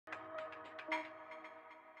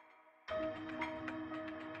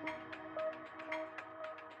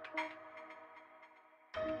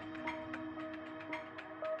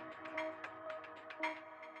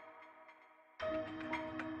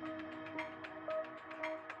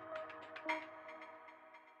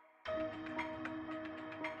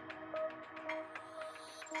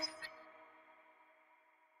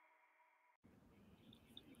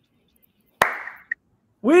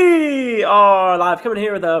We are live coming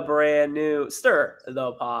here with a brand new Stir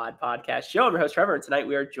the Pod podcast show. I'm your host, Trevor, and tonight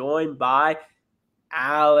we are joined by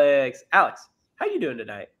Alex. Alex, how you doing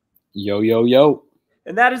tonight? Yo.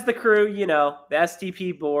 And that is the crew, you know, the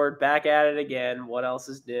STP board, back at it again. What else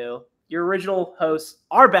is new? Your original hosts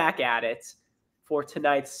are back at it for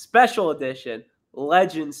tonight's special edition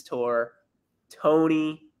Legends Tour,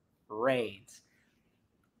 Tony Raines.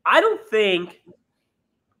 I don't think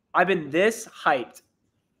I've been this hyped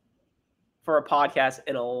for a podcast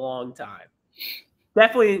in a long time.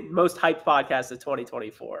 Definitely most hyped podcast of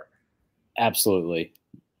 2024. Absolutely.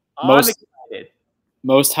 I'm excited.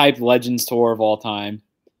 Most hyped Legends Tour of all time.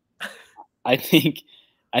 I think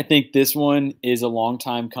this one is a long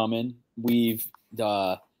time coming. We've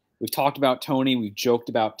talked about Tony. We've joked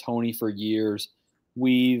about Tony for years.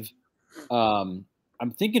 I'm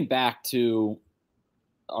thinking back to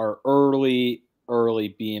our early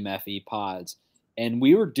BMFE pods, and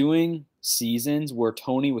we were doing seasons where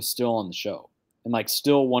Tony was still on the show and like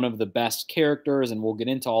still one of the best characters, and we'll get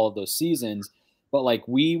into all of those seasons, but like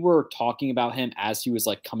we were talking about him as he was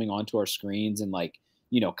like coming onto our screens and like,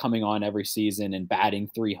 you know, coming on every season and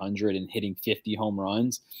batting 300 and hitting 50 home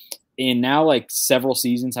runs. And now like several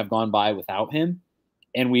seasons have gone by without him,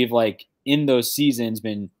 and we've like in those seasons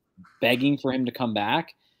been begging for him to come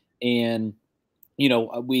back. And you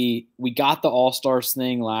know, we got the All-Stars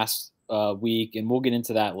thing last week, and we'll get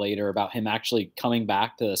into that later about him actually coming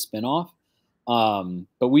back to the spinoff.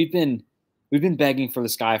 But we've been begging for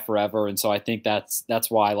this guy forever, and so I think that's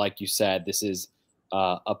why, like you said, this is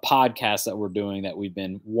a podcast that we're doing that we've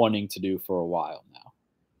been wanting to do for a while now.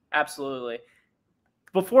 Absolutely.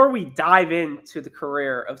 Before we dive into the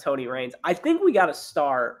career of Tony Raines, I think we got to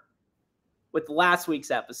start with last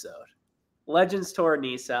week's episode, Legends Tour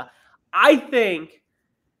Nisa. I think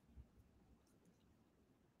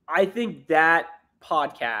that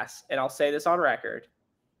podcast, and I'll say this on record,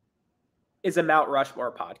 is a Mount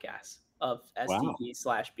Rushmore podcast of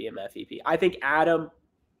STP/BMFEP. I think Adam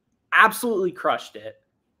absolutely crushed it.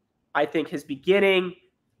 I think his beginning,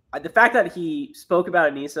 the fact that he spoke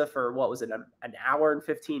about Anissa for, what was it, an hour and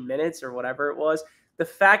 15 minutes or whatever it was, the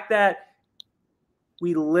fact that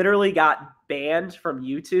we literally got banned from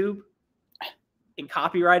YouTube and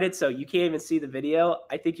copyrighted, so you can't even see the video.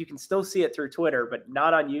 I think you can still see it through Twitter, but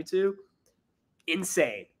not on YouTube.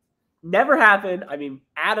 Insane. Never happened. I mean,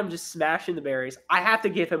 Adam just smashing the berries. I have to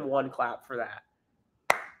give him one clap for that.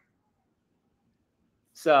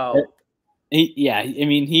 So, he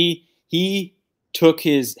took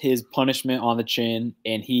his punishment on the chin,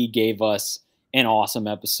 and he gave us an awesome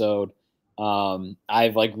episode.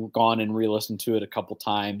 I've like gone and re-listened to it a couple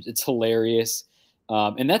times. It's hilarious,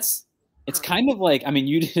 and it's kind of like, I mean,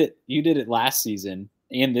 you did it last season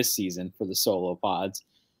and this season for the solo pods.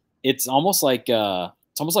 It's almost like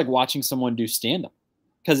watching someone do stand-up,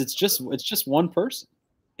 because it's just one person.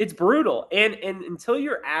 It's brutal, and until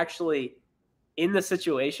you're actually in the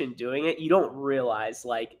situation doing it, you don't realize,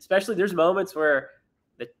 like, especially there's moments where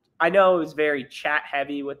I know it was very chat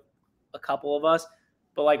heavy with a couple of us,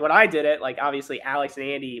 but like when I did it, like obviously Alex and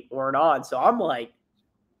Andy weren't on, so I'm like,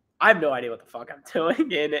 I have no idea what the fuck I'm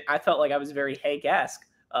doing, and I felt like I was very Hank-esque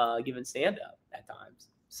giving stand-up at times.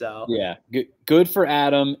 So yeah, good for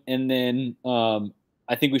Adam. And then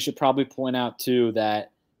I think we should probably point out too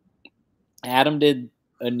that Adam did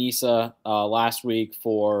Anissa last week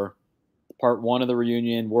for part 1 of the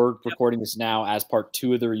reunion. We're recording this now as part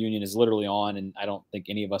 2 of the reunion is literally on, and I don't think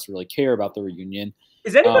any of us really care about the reunion.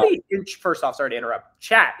 Is anybody first off, sorry to interrupt,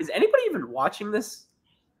 chat, is anybody even watching this?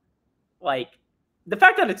 Like, the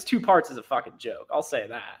fact that it's 2 parts is a fucking joke. I'll say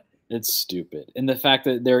that. It's stupid. And the fact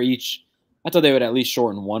that they're each, I thought they would at least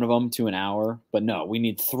shorten one of them to an hour, but no, we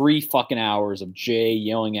need 3 fucking hours of Jay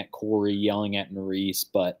yelling at Corey, yelling at Maurice.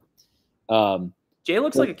 But Jay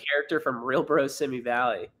looks like a character from Real Bros Simi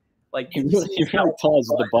Valley. Like, he really does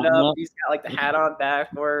with the button up. He's got like the hat on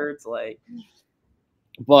backwards, like.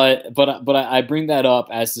 But I bring that up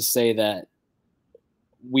as to say that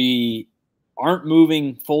we aren't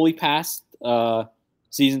moving fully past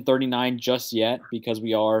season 39 just yet, because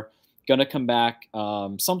we are going to come back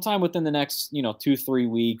sometime within the next 2-3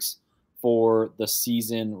 weeks for the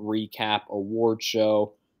season recap award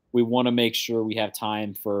show. We want to make sure we have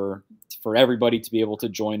time for everybody to be able to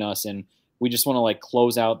join us, and we just want to like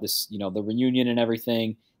close out this the reunion and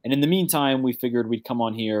everything. And in the meantime, we figured we'd come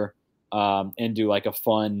on here and do like a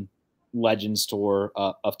fun Legends tour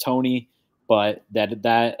of Tony, but that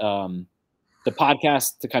the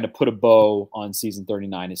podcast to kind of put a bow on season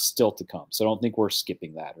 39 is still to come. So I don't think we're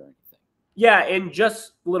skipping that or anything. Yeah, and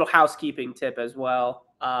just a little housekeeping tip as well.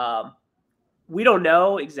 we don't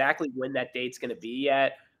know exactly when that date's going to be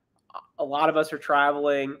yet. A lot of us are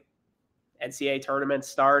traveling. NCAA tournament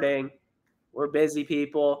starting. We're busy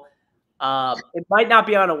people. It might not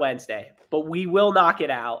be on a Wednesday, but we will knock it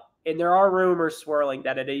out. And there are rumors swirling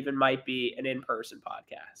that it even might be an in-person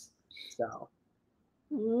podcast. So,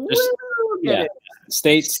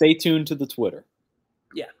 stay tuned to the Twitter.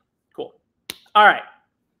 Yeah, cool. All right.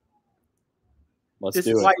 This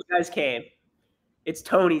is why you guys came. It's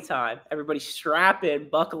Tony time. Everybody strap in,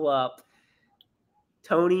 buckle up.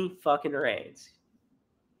 Tony fucking Reigns.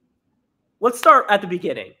 Let's start at the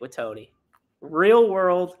beginning with Tony. Real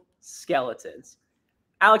world skeletons.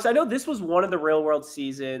 Alex, I know this was one of the real world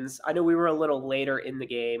seasons. I know we were a little later in the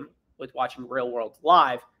game with watching Real World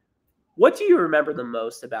live. What do you remember the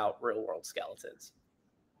most about Real World Skeletons?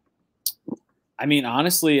 I mean,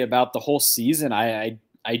 honestly, about the whole season, I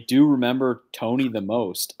do remember Tony the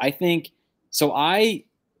most. I think so.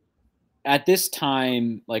 At this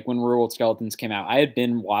time, like when Real World Skeletons came out, I had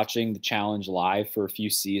been watching the challenge live for a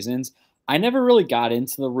few seasons. I never really got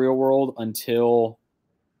into the real world until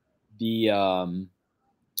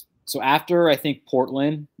so after I think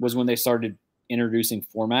Portland was when they started introducing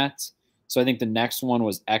formats. So I think the next one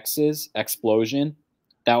was Explosion.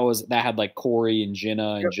 That had like Corey and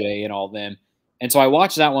Jenna and Jay and all of them. And so I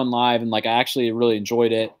watched that one live and like I actually really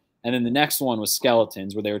enjoyed it. And then the next one was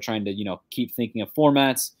Skeletons, where they were trying to, keep thinking of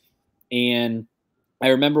formats. And I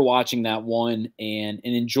remember watching that one and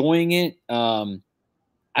enjoying it.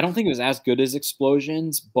 I don't think it was as good as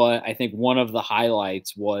Explosions, but I think one of the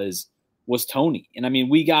highlights was Tony. And I mean,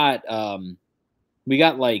 we got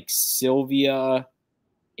like Sylvia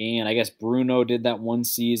and I guess Bruno did that one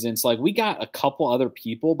season. So like we got a couple other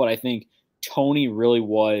people, but I think Tony really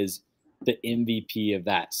was the MVP of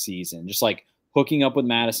that season. Just like hooking up with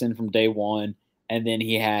Madison from day one. And then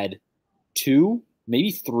he had 2,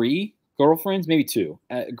 maybe 3 girlfriends, maybe 2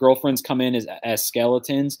 girlfriends come in as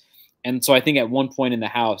skeletons. And so I think at one point in the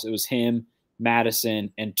house, it was him,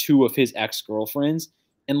 Madison, and 2 of his ex-girlfriends.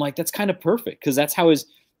 And like, that's kind of perfect because that's how his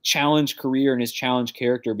challenge career and his challenge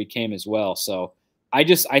character became as well. So I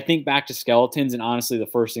think back to Skeletons, and honestly, the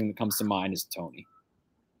first thing that comes to mind is Tony.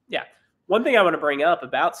 Yeah. One thing I want to bring up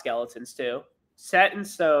about Skeletons too, set in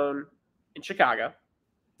stone in Chicago.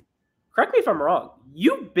 Correct me if I'm wrong.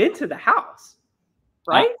 You've been to the house,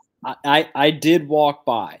 right? I did walk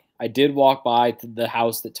by. I did walk by to the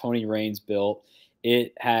house that Tony Reigns built.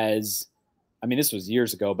 It has, I mean, this was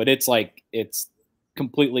years ago, but it's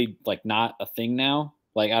completely like not a thing now.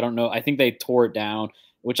 Like, I don't know. I think they tore it down,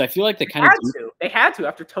 which I feel like they kind of do. They had to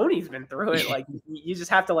after Tony's been through it. Like, you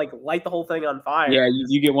just have to like light the whole thing on fire. Yeah,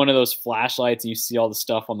 you get one of those flashlights and you see all the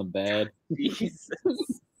stuff on the bed. Jesus.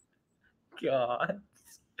 God.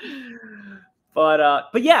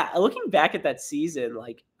 But yeah, looking back at that season,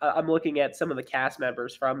 like I'm looking at some of the cast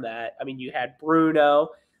members from that. I mean, you had Bruno.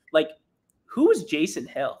 Like, who was Jason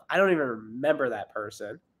Hill? I don't even remember that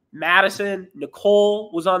person. Madison,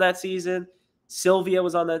 Nicole was on that season. Sylvia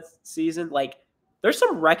was on that season. Like, there's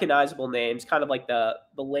some recognizable names, kind of like the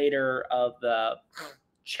later of the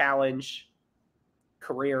challenge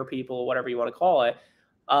career people, whatever you want to call it.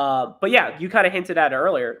 But yeah, you kind of hinted at it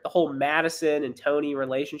earlier, the whole Madison and Tony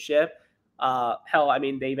relationship. Hell, I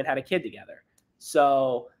mean, they even had a kid together.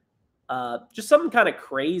 So just something kind of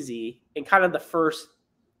crazy and kind of the first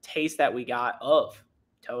taste that we got of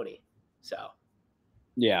Tony. So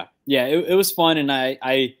yeah, it was fun. And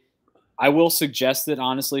I will suggest that,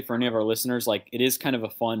 honestly, for any of our listeners, like, it is kind of a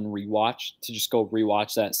fun rewatch to just go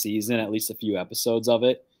rewatch that season, at least a few episodes of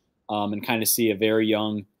it, and kind of see a very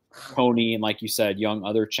young Tony and, like you said, young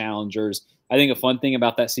other challengers. I think a fun thing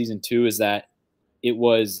about that season too is that it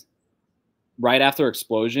was right after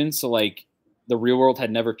Explosion, so like the real world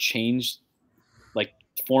had never changed like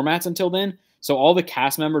formats until then. So all the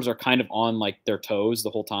cast members are kind of on like their toes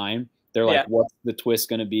the whole time. They're like, what's the twist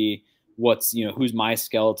going to be? What's, who's my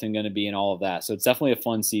skeleton going to be and all of that. So it's definitely a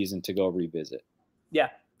fun season to go revisit. Yeah.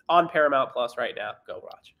 On Paramount Plus right now. Go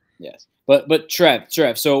watch. Yes. But Trev,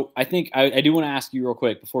 so I think I do want to ask you real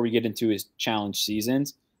quick before we get into his challenge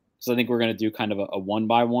seasons. So I think we're going to do kind of a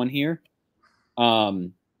 1-by-1 here.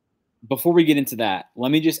 Before we get into that,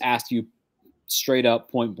 let me just ask you straight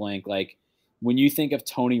up, point blank, like, when you think of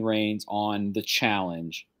Tony Reigns on the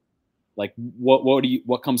challenge, like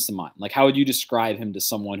what comes to mind? Like, how would you describe him to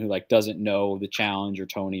someone who like doesn't know the challenge or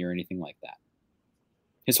Tony or anything like that?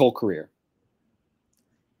 His whole career.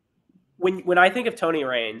 When I think of Tony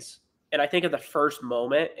Reigns and I think of the first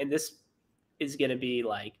moment, and this is going to be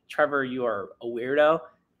like, Trevor, you are a weirdo.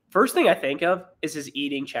 First thing I think of is his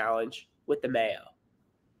eating challenge with the mayo.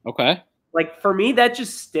 Okay. Like, for me, that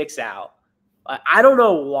just sticks out. I don't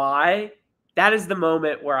know why that is the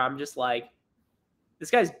moment where I'm just like,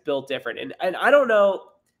 this guy's built different. And I don't know,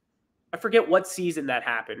 I forget what season that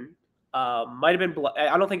happened. Might have been,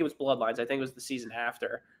 I don't think it was Bloodlines. I think it was the season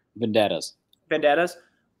after. Vendettas.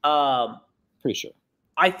 Pretty sure.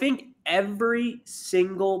 I think every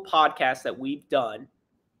single podcast that we've done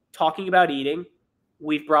talking about eating,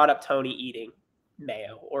 we've brought up Tony eating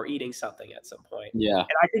mayo or eating something at some point. Yeah.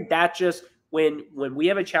 And I think that just when we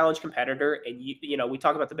have a challenge competitor and you know, we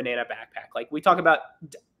talk about the banana backpack, like we talk about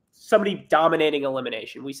somebody dominating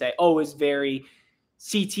elimination. We say, oh, it's very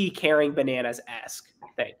CT carrying bananas-esque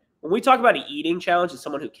thing. When we talk about an eating challenge and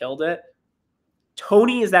someone who killed it,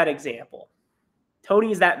 Tony is that example.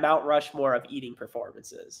 Tony is that Mount Rushmore of eating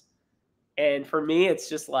performances. And for me, it's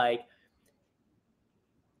just like,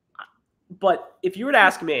 but if you were to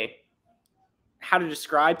ask me how to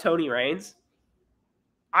describe Tony Raines,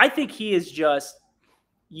 I think he is just,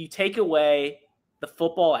 you take away the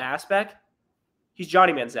football aspect, he's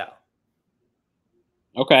Johnny Manziel.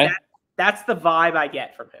 Okay. That's the vibe I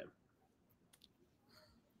get from him.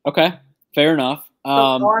 Okay. Fair enough.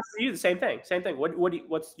 I'll ask you the same thing.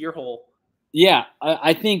 What's your whole? Yeah,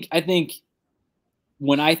 I think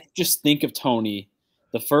when I just think of Tony,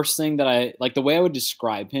 the first thing that I like, the way I would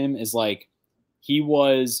describe him is like he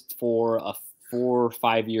was for a 4 or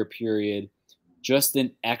 5 year period just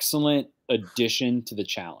an excellent addition to the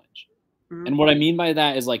challenge. Mm-hmm. And what I mean by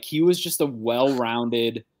that is like he was just a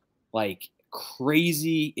well-rounded, like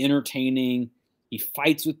crazy entertaining. He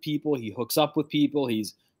fights with people, he hooks up with people,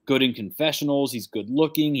 he's good in confessionals, he's good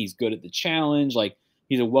looking, he's good at the challenge, like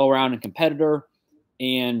he's a well-rounded competitor.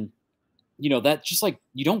 And you know, that just like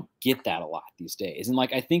you don't get that a lot these days. And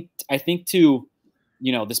like I think too,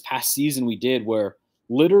 you know, this past season we did where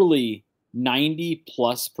literally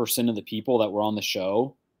 90+% of the people that were on the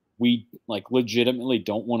show we like legitimately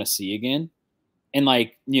don't want to see again. And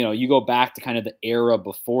like, you know, you go back to kind of the era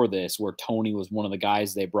before this where Tony was one of the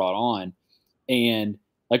guys they brought on. And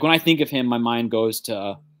like when I think of him, my mind goes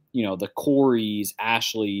to, you know, the Coreys,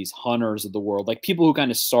 Ashleys, Hunters of the world, like people who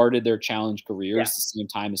kind of started their challenge careers at the same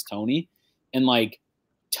time as Tony. And like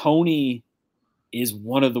Tony is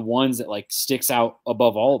one of the ones that like sticks out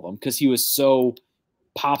above all of them because he was so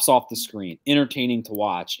pops off the screen, entertaining to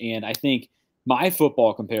watch. And I think my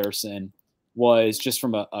football comparison was just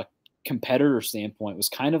from a competitor standpoint was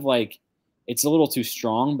kind of like, it's a little too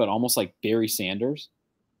strong, but almost like Barry Sanders,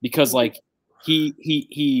 because like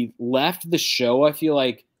he left the show, I feel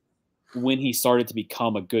like, when he started to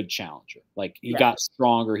become a good challenger. Like he got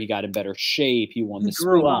stronger, he got in better shape, he won the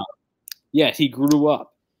grew up. Yes, he grew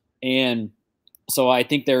up. And so I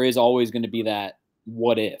think there is always going to be that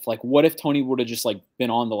what if. Like what if Tony would have just like been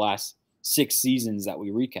on the last 6 seasons that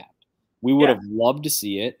we recapped? We would have loved to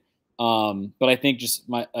see it. But I think just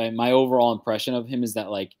my overall impression of him is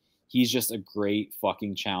that like he's just a great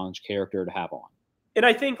fucking challenge character to have on. And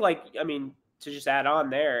I think like, I mean, to just add on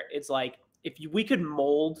there, it's like if we could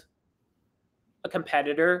mold a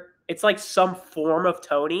competitor, it's like some form of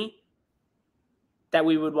Tony that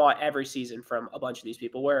we would want every season from a bunch of these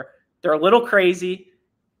people where they're a little crazy.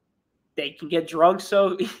 They can get drunk,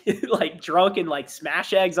 so like drunk and like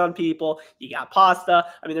smash eggs on people. You got pasta.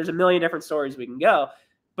 I mean, there's a million different stories we can go.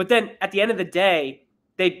 But then at the end of the day,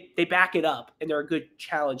 they back it up and they're a good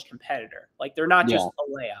challenge competitor. Like they're not just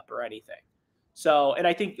a layup or anything. So, and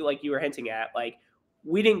I think like you were hinting at, like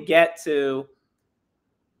we didn't get to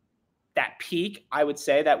that peak, I would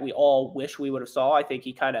say, that we all wish we would have saw. I think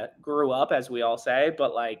he kind of grew up, as we all say,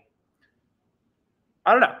 but like,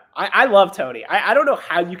 I don't know. I love Tony. I don't know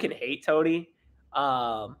how you can hate Tony.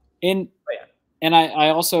 And I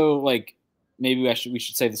also like, maybe we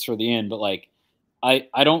should say this for the end, but like,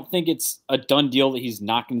 I don't think it's a done deal that he's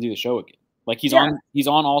not going to do the show again. Like he's on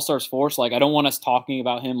All Stars 4. So like, I don't want us talking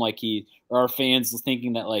about him like or our fans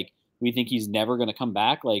thinking that like we think he's never going to come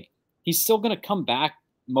back. Like he's still going to come back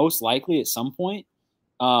most likely at some point.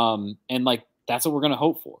 And like, that's what we're going to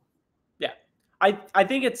hope for. Yeah. I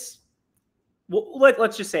think it's, well,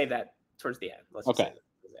 let's just save that towards the end. Okay.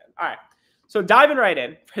 All right. So diving right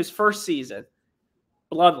in, his first season,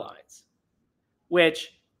 Bloodlines,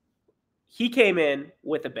 which he came in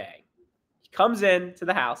with a bang. He comes in to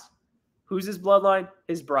the house. Who's his bloodline?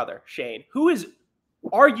 His brother, Shane, who is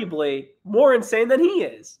arguably more insane than he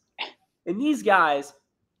is. And these guys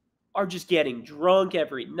are just getting drunk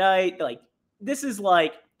every night. Like, this is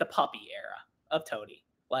like the puppy era of Tony.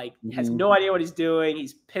 Like, has no idea what he's doing.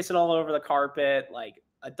 He's pissing all over the carpet, like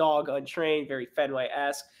a dog untrained, very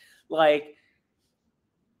Fenway-esque. Like,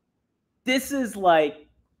 this is like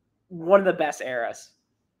one of the best eras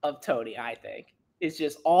of Tony, I think. It's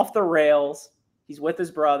just off the rails. He's with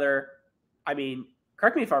his brother. I mean,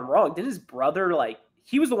 correct me if I'm wrong, did his brother like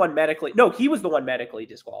he was the one medically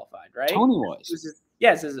disqualified, right? Tony was.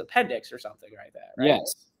 It's his appendix or something like that, right?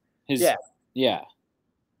 Yes. Yeah.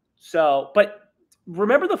 So, but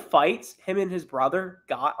remember the fights him and his brother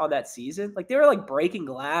got on that season? Like they were like breaking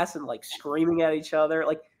glass and like screaming at each other,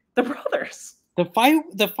 like the brothers. The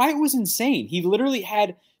fight was insane. He literally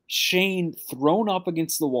had Shane thrown up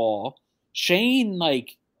against the wall. Shane,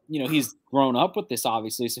 like, he's grown up with this,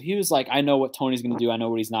 obviously. So he was like, I know what Tony's going to do. I know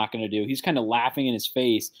what he's not going to do. He's kind of laughing in his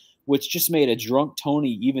face, which just made a drunk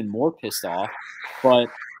Tony even more pissed off. But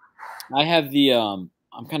I have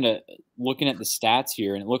I'm kind of looking at the stats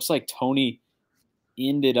here, and it looks like Tony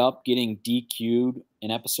ended up getting DQ'd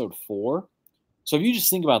in episode 4. So if you just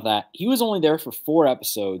think about that, he was only there for 4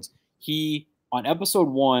 episodes. He, on episode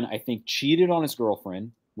 1, I think, cheated on his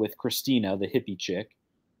girlfriend with Christina, the hippie chick,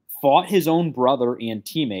 fought his own brother and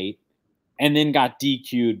teammate, and then got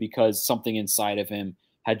DQ'd because something inside of him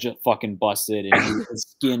had just fucking busted and his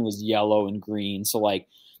skin was yellow and green. So, like,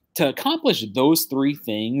 to accomplish those 3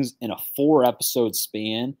 things in a 4-episode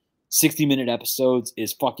span, 60-minute episodes,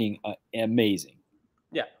 is fucking amazing.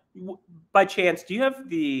 Yeah. By chance, do you have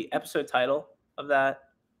the episode title of that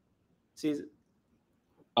season?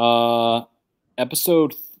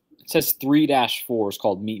 Episode, it says 3-4 is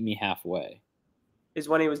called Meet Me Halfway. Is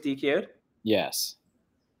when he was DQ'd? Yes.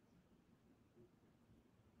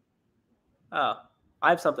 Oh, I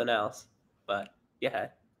have something else, but yeah.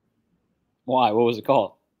 Why? What was it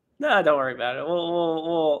called? No, don't worry about it.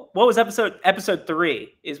 What was episode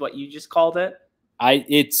 3 is what you just called it?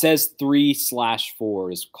 It says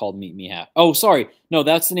 3/4 is called Meet Me Half. Oh, sorry. No,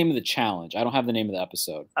 that's the name of the challenge. I don't have the name of the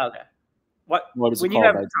episode. Okay. What is when it you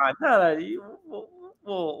called? have time? No,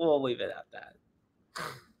 we'll leave it at that.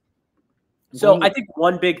 So I think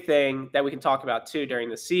one big thing that we can talk about too during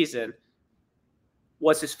the season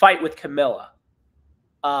was his fight with Camilla.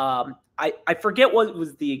 I forget what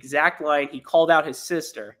was the exact line. He called out his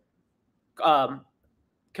sister,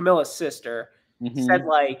 Camilla's sister, said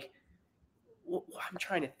like, I'm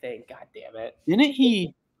trying to think. God damn it!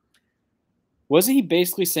 Wasn't he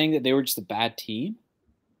basically saying that they were just a bad team?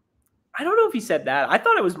 I don't know if he said that. I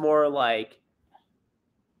thought it was more like.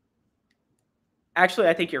 Actually,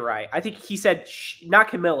 I think you're right. I think he said not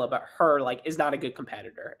Camilla, but her like is not a good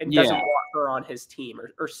competitor and doesn't want her on his team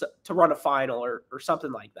or to run a final or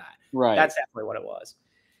something like that. Right. That's definitely what it was.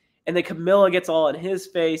 And then Camilla gets all in his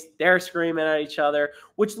face. They're screaming at each other,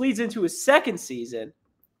 which leads into his second season,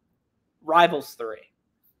 Rivals 3,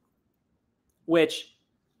 which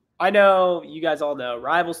I know you guys all know.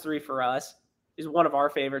 Rivals 3 for us is one of our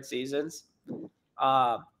favorite seasons.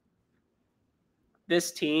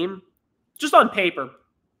 This team, just on paper,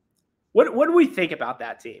 what do we think about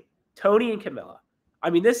that team? Tony and Camilla. I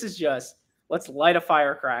mean, this is just let's light a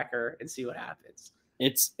firecracker and see what happens.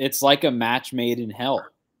 It's like a match made in hell.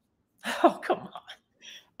 Oh, come on.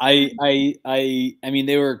 I mean,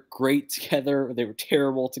 they were great together. They were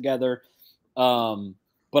terrible together.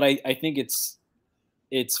 But I think it's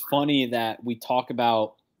funny that we talk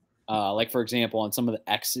about, like, for example, on some of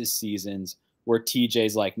the X's seasons where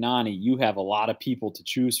TJ's like, Nani, you have a lot of people to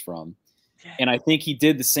choose from. And I think he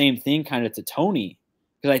did the same thing kind of to Tony,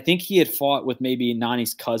 because I think he had fought with maybe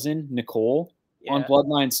Nani's cousin, Nicole, on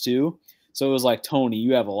Bloodlines too. So it was like, Tony,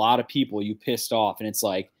 you have a lot of people you pissed off. And it's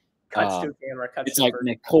like, cuts to camera, it's like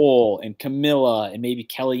Nicole and Camilla and maybe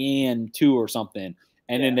Kellyanne too or something.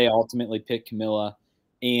 And then they ultimately picked Camilla.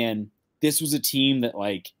 And this was a team that,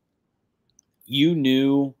 like, you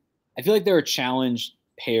knew, I feel like there are challenge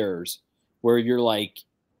pairs where you're like,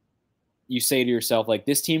 you say to yourself, like,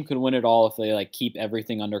 this team could win it all if they like keep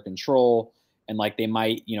everything under control, and like they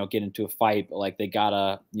might, get into a fight, but like they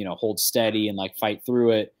gotta, hold steady and like fight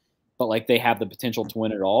through it, but like they have the potential to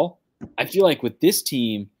win it all. I feel like with this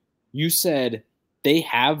team, you said they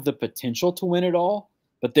have the potential to win it all,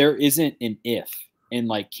 but there isn't an if, and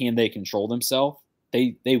like, can they control themselves?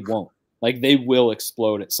 They won't. Like, they will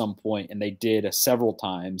explode at some point, and they did several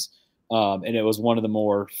times. And it was one of the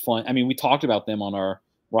more fun. I mean, we talked about them on our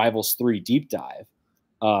Rivals 3 deep dive.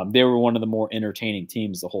 They were one of the more entertaining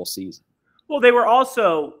teams the whole season. Well, they were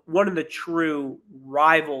also one of the true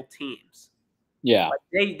rival teams. Yeah.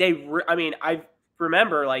 Like I mean, I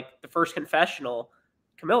remember like the first confessional,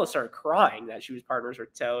 Camilla started crying that she was partners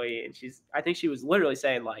with Toey, and I think she was literally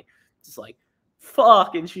saying like, just like,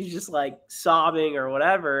 fuck, and she's just like sobbing or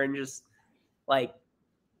whatever, and just like,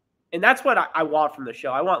 and that's what I want from the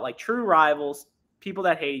show. I want like true rivals, people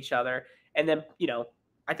that hate each other, and then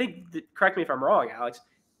I think, correct me if I'm wrong, Alex,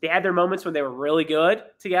 they had their moments when they were really good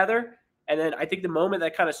together, and then I think the moment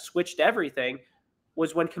that kind of switched everything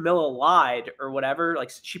was when Camilla lied or whatever.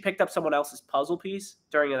 Like she picked up someone else's puzzle piece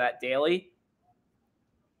during that daily.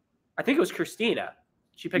 I think it was Christina.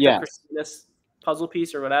 She picked up Christina's puzzle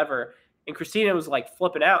piece or whatever, and Christina was like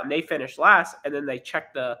flipping out, and they finished last. And then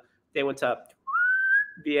they went to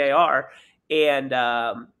VAR and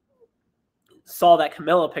saw that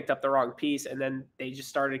Camilla picked up the wrong piece, and then they just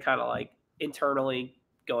started kind of like internally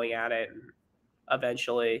going at it, and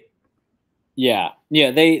eventually. Yeah.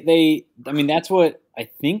 They. I mean, that's what I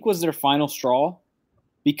think was their final straw,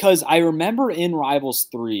 because I remember in Rivals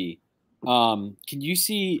 3. Can you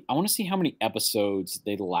see? I want to see how many episodes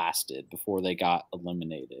they lasted before they got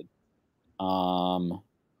eliminated.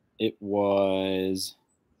 It was.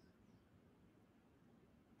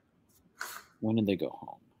 When did they go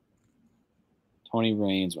home? Tony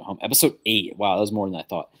Reigns went home. Episode 8. Wow, that was more than I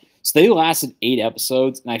thought. So they lasted 8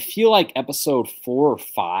 episodes, and I feel like episode 4 or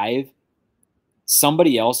 5,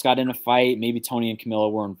 somebody else got in a fight. Maybe Tony and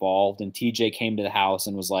Camilla were involved, and TJ came to the house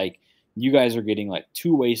and was like, "You guys are getting like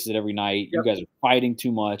too wasted every night. You guys are fighting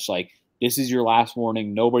too much. Like, this is your last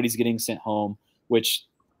warning. Nobody's getting sent home," which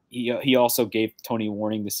he also gave Tony a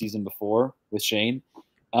warning the season before with Shane.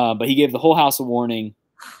 But he gave the whole house a warning.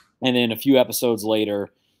 And then a few episodes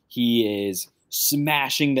later, he is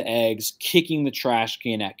smashing the eggs, kicking the trash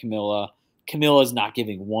can at Camilla. Camilla's not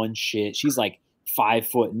giving one shit. She's like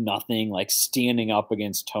 5'0", like standing up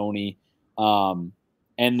against Tony. And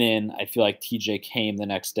then I feel like TJ came the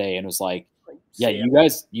next day and was like, "Yeah, you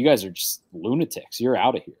guys are just lunatics. You're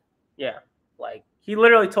out of here." Yeah, like he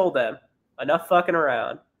literally told them, "Enough fucking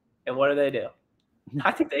around." And what do?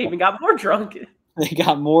 I think they even got more drunk. They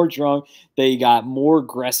got more drunk. They got more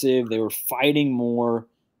aggressive. They were fighting more.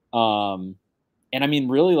 And I mean,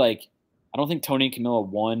 really, like, I don't think Tony and Camilla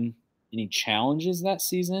won any challenges that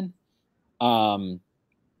season. So,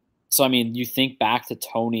 I mean, you think back to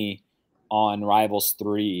Tony on Rivals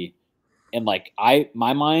 3, and like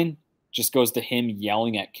my mind just goes to him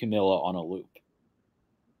yelling at Camilla on a loop.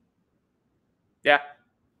 Yeah.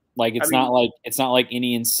 Like it's not like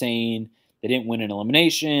any insane. They didn't win an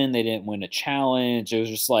elimination. They didn't win a challenge. It was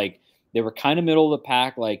just like they were kind of middle of the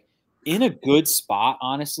pack, like in a good spot,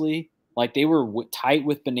 honestly. Like they were tight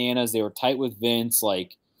with Bananas. They were tight with Vince.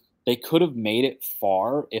 Like they could have made it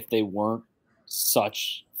far if they weren't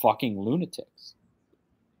such fucking lunatics.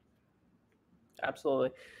 Absolutely.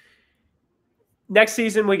 Next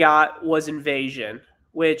season we got was Invasion,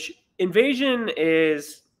 which Invasion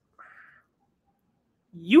is,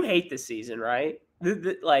 you hate this season, right?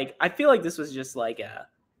 Like I feel like this was just like a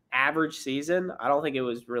average season. I don't think it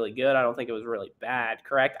was really good. I don't think it was really bad.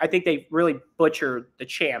 Correct? I think they really butchered the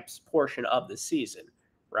champs portion of the season,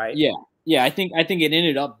 right? Yeah. I think it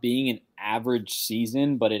ended up being an average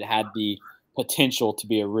season, but it had the potential to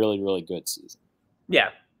be a really, really good season. Yeah.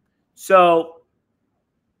 So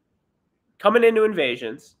coming into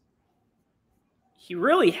Invasions, he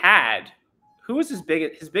really had, who was his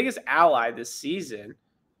biggest ally this season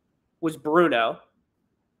was Bruno.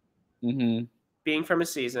 Mm-hmm. Being from a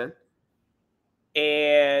season.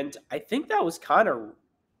 And I think that was kind of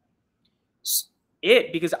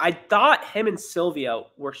it, because I thought him and Sylvia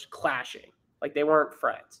were clashing. Like they weren't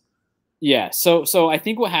friends. Yeah. So I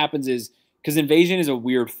think what happens is, because Invasion is a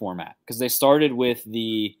weird format, because they started with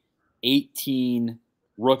the 18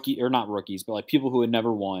 not rookies, but like people who had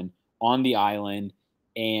never won on the island.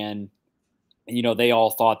 And, you know, they all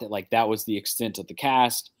thought that like that was the extent of the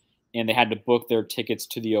cast, and they had to book their tickets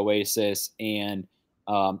to the Oasis. And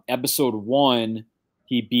episode 1,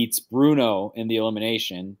 he beats Bruno in the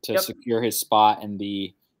elimination to secure his spot in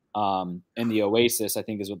the Oasis, I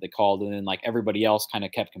think is what they called it. And then like everybody else kind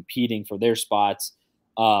of kept competing for their spots.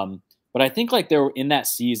 But I think like there in that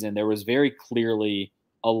season, there was very clearly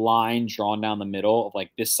a line drawn down the middle of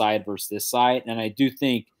like this side versus this side. And I do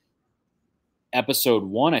think episode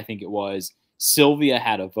 1, I think it was, Sylvia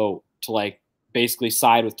had a vote to like basically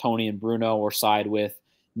side with Tony and Bruno or side with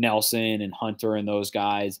Nelson and Hunter and those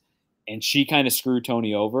guys. And she kind of screwed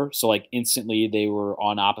Tony over. So like instantly they were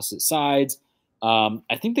on opposite sides.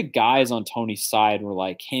 I think the guys on Tony's side were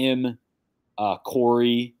like him,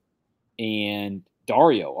 Corey, and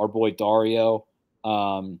Dario, our boy Dario.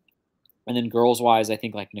 And then girls wise, I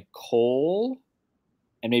think like Nicole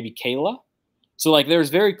and maybe Kayla. So like there's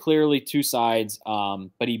very clearly two sides,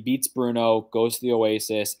 but he beats Bruno, goes to the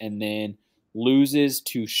Oasis, and then loses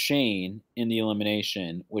to Shane in the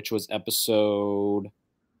elimination, which was episode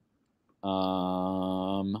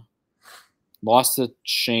lost to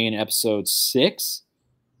Shane episode 6.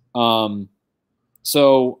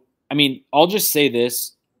 So I mean, I'll just say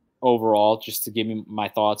this overall, just to give me my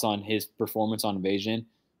thoughts on his performance on Invasion.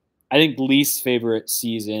 I think least favorite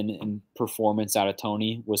season and performance out of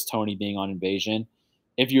Tony was Tony being on Invasion.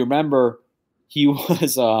 If you remember, he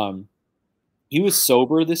was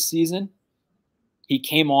sober this season. He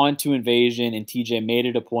came on to Invasion, and TJ made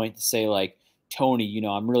it a point to say, like, Tony, you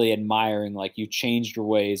know, I'm really admiring, like, you changed your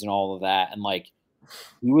ways and all of that. And like,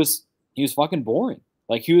 he was fucking boring.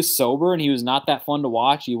 Like, he was sober and he was not that fun to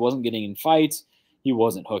watch. He wasn't getting in fights. He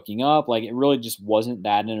wasn't hooking up. Like, it really just wasn't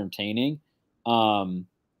that entertaining. And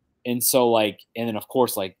so, like, and then of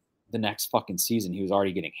course, like, the next fucking season, he was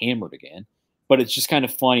already getting hammered again. But it's just kind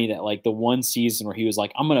of funny that, like, the one season where he was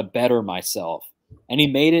like, I'm going to better myself. And he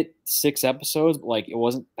made it 6 episodes, but, like, it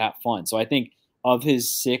wasn't that fun. So I think of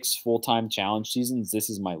his 6 full-time challenge seasons, this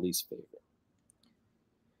is my least favorite.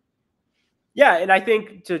 Yeah, and I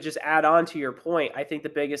think to just add on to your point, I think the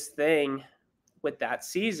biggest thing with that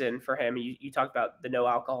season for him, you talked about the no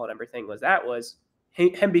alcohol and everything, was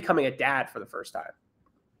him becoming a dad for the first time.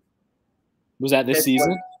 Was that this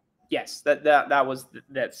season? Yes, that was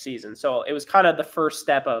that season. So it was kind of the first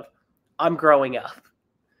step of I'm growing up.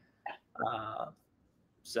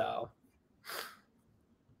 So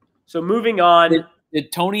moving on.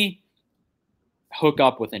 Did Tony hook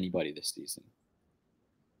up with anybody this season?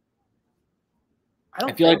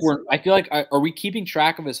 I feel like are we keeping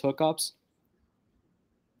track of his hookups?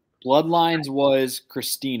 Bloodlines was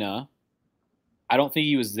Christina. I don't think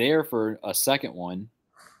he was there for a second one.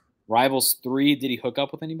 Rivals 3, did he hook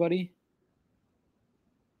up with anybody?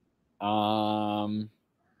 I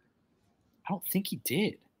don't think he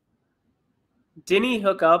did. Didn't he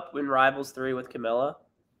hook up in Rivals 3 with Camilla?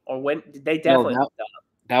 Or when did they definitely hook up?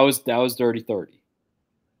 That was Dirty 30.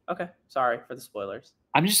 Okay, sorry for the spoilers.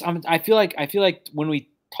 I feel like when we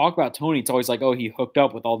talk about Tony, it's always like, oh, he hooked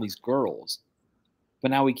up with all these girls, but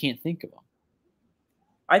now we can't think of them.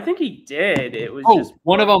 I think he did. It was just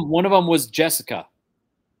one of them was Jessica.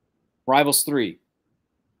 Rivals 3.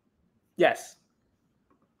 Yes.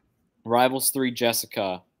 Rivals 3,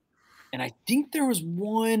 Jessica. And I think there was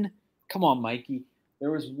one. Come on, Mikey.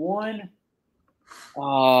 There was one.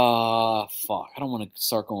 Fuck. I don't want to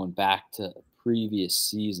start going back to previous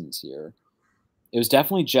seasons here. It was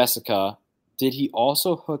definitely Jessica. Did he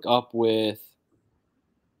also hook up with?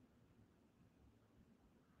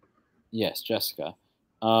 Yes, Jessica.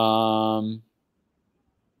 I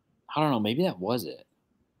don't know. Maybe that was it.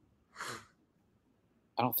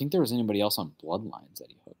 I don't think there was anybody else on Bloodlines that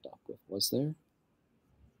he hooked up with. Was there?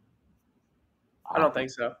 I don't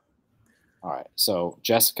think so. All right. So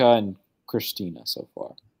Jessica and Christina so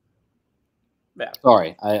far. Yeah.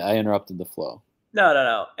 Sorry, I interrupted the flow.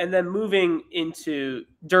 No. And then moving into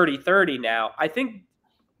Dirty 30 now, I think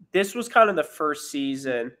this was kind of the first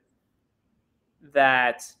season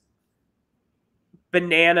that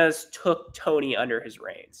Bananas took Tony under his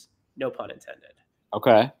reins. No pun intended.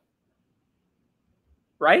 Okay.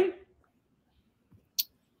 Right?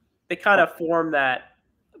 They kind of formed that.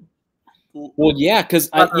 Well, yeah, because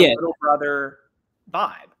little brother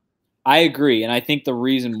vibe. I agree, and I think the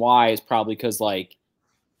reason why is probably because, like,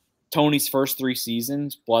 Tony's first 3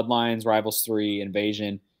 seasons, Bloodlines, Rivals 3,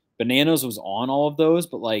 Invasion, Bananas was on all of those,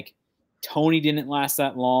 but, like, Tony didn't last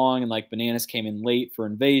that long, and, like, Bananas came in late for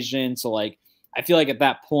Invasion, so, like, I feel like at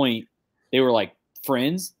that point they were, like,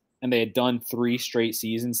 friends, and they had done 3 straight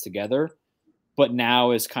seasons together, but now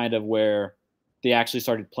is kind of where they actually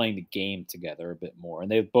started playing the game together a bit more, and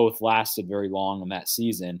they both lasted very long on that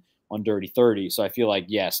season on Dirty 30. So I feel like,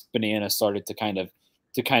 yes, Banana started to kind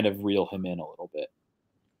of reel him in a little bit.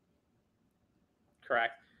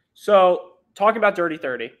 Correct. So talking about Dirty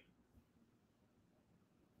 30,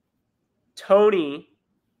 Tony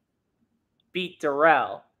beat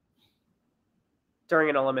Darrell during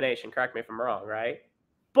an elimination. Correct me if I'm wrong, right?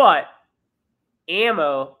 But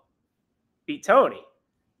Ammo beat Tony.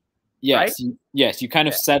 Yes, right? You kind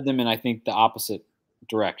of said them in, I think, the opposite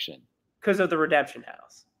direction. Because of the Redemption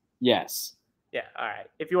House. Yes. Yeah, all right.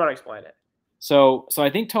 If you want to explain it. So I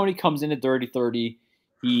think Tony comes into Dirty 30.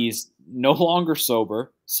 He's no longer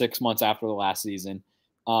sober 6 months after the last season,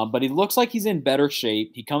 but he looks like he's in better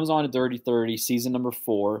shape. He comes on to Dirty 30, season number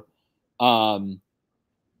 4, and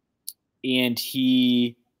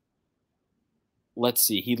he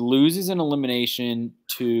loses an elimination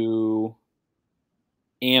to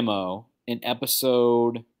Ammo in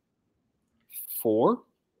episode 4,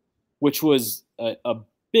 which was a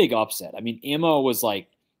big upset. I mean, Ammo was like,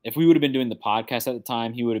 if we would have been doing the podcast at the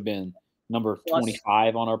time, he would have been number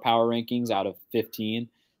 25 on our power rankings out of 15.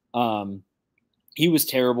 He was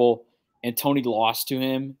terrible, and Tony lost to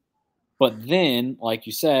him. But then, like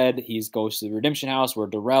you said, he goes to the Redemption House where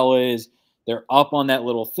Darrell is. They're up on that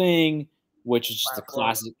little thing, which is just a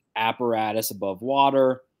classic apparatus above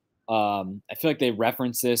water. I feel like they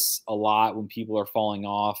reference this a lot when people are falling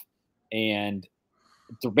off, and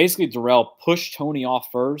basically Darrell pushed Tony off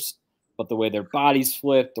first, but the way their bodies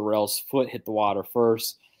flipped, Darrell's foot hit the water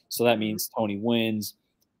first, so that means Tony wins,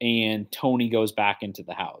 and Tony goes back into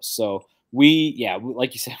the house. So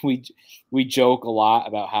like you said, we joke a lot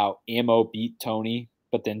about how Ammo beat Tony,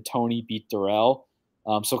 but then Tony beat Darrell.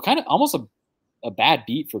 So kind of almost a bad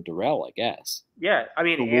beat for Darrell, I guess. Yeah, I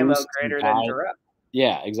mean, Ammo greater than Darrell.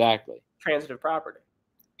 Yeah, exactly. Transitive property.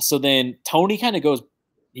 So then Tony kind of goes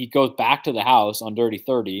back to the house on Dirty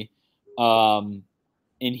 30, and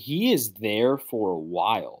he is there for a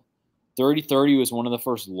while. Dirty 30 was one of the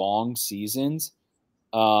first long seasons,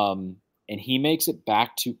 and he makes it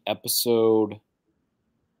back to episode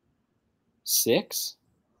 6.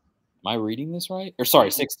 Am I reading this right? Or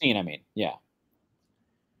sorry, 16, I mean. Yeah.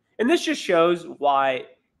 And this just shows why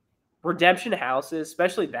Redemption Houses,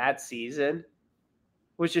 especially that season,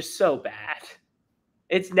 was just so bad.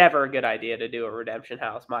 It's never a good idea to do a Redemption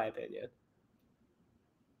House, my opinion.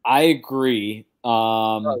 I agree.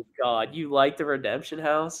 Oh God, you like the Redemption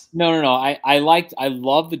House? No. I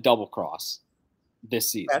love the double cross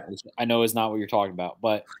this season, which I know is not what you're talking about,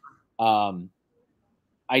 but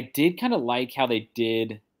I did kind of like how they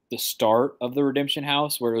did the start of the Redemption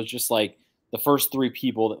House, where it was just like the first 3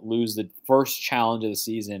 people that lose the first challenge of the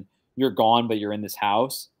season, you're gone, but you're in this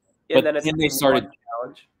house. Yeah, but then they started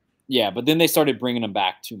challenge. Yeah, but then they started bringing them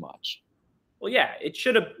back too much. Well, yeah, it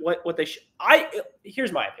should have what they should.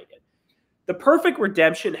 Here's my opinion: the perfect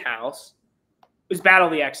Redemption House was Battle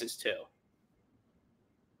of the X's too.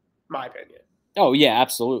 My opinion. Oh yeah,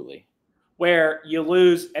 absolutely. Where you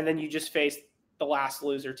lose and then you just face the last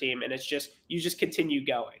loser team, and it's just you just continue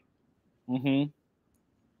going. Mm-hmm.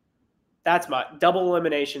 That's my double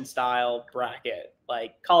elimination style bracket,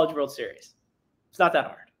 like College World Series. It's not that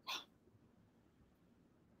hard.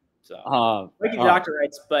 So, like your doctor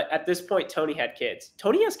writes, but at this point, Tony had kids.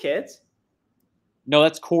 Tony has kids? No,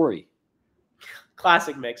 that's Corey.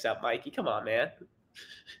 Classic mix-up, Mikey. Come on, man.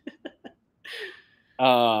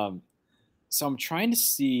 So I'm trying to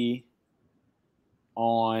see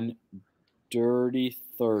on Dirty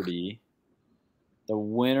 30 the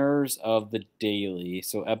winners of the daily.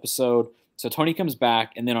 So Tony comes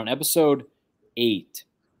back, and then on episode 8,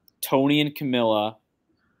 Tony and Camilla.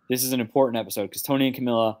 This is an important episode because Tony and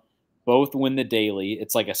Camilla both win the daily.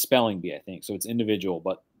 It's like a spelling bee, I think. So it's individual,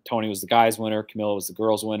 but Tony was the guy's winner. Camilla was the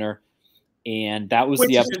girl's winner. And that was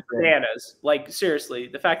the episode. Bananas. Like, seriously,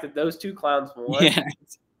 the fact that those 2 clowns won. Yeah.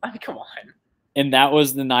 I mean, come on. And that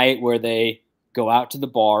was the night where they go out to the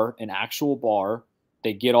bar, an actual bar.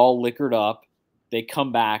 They get all liquored up. They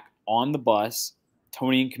come back on the bus.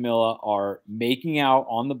 Tony and Camilla are making out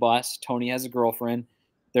on the bus. Tony has a girlfriend.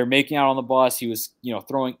 They're making out on the bus. He was,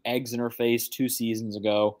 throwing eggs in her face 2 seasons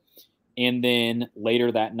ago. And then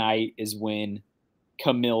later that night is when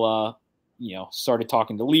Camilla, started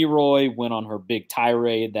talking to Leroy, went on her big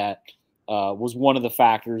tirade that was one of the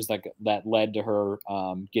factors that led to her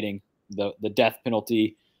getting the death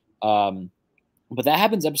penalty. But that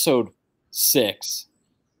happens episode 6.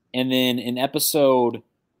 And then in episode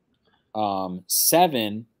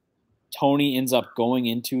 7, Tony ends up going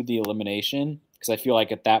into the elimination because I feel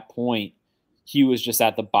like at that point he was just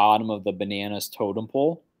at the bottom of the bananas totem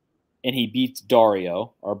pole, and he beats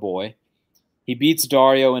Dario, our boy. He beats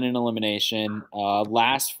Dario in an elimination,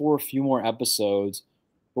 lasts for a few more episodes.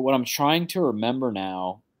 But what I'm trying to remember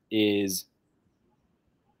now is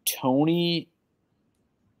Tony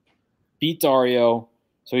beat Dario,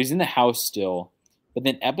 so he's in the house still. But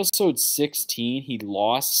then episode 16, he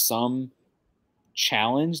lost some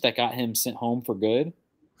challenge that got him sent home for good.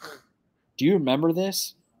 Do you remember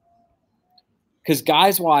this? Because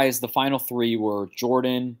guys-wise, the final 3 were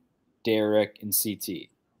Jordan, Derek, and CT.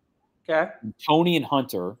 Okay. And Tony and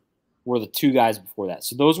Hunter were the 2 guys before that.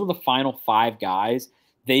 So those were the final 5 guys.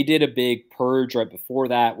 They did a big purge right before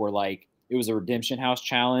that where, it was a Redemption House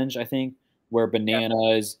challenge, I think, where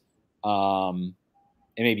Bananas and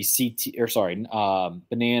maybe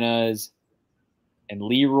Bananas and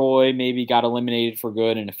Leroy maybe got eliminated for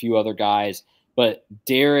good and a few other guys. But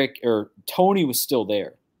Tony was still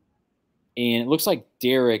there. And it looks like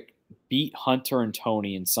Derek beat Hunter and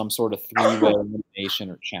Tony in some sort of 3-way elimination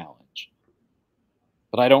or challenge.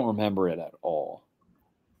 But I don't remember it at all.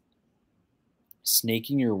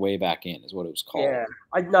 Snaking your way back in is what it was called. Yeah,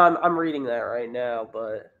 I'm reading that right now,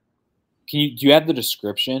 but do you have the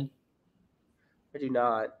description? I do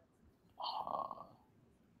not.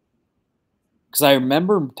 Because I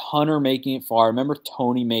remember Hunter making it far. I remember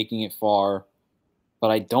Tony making it far,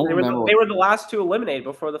 but I don't remember. They were the last 2 eliminated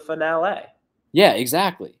before the finale. Yeah,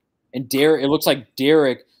 exactly. And it looks like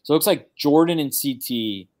Derek. So it looks like Jordan and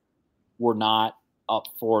CT were not up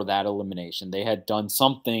for that elimination. They had done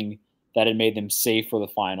something that had made them safe for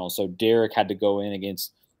the final. So Derek had to go in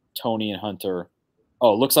against Tony and Hunter.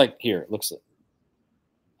 Oh, looks like here.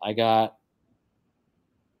 I got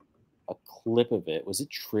a clip of it. Was it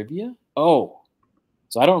trivia? Oh,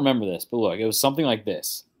 so I don't remember this, but look, it was something like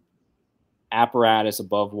this: apparatus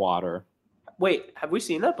above water. Wait, have we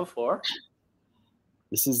seen that before?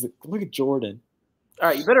 This is look at Jordan. All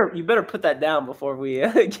right, you better put that down before we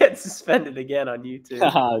get suspended again on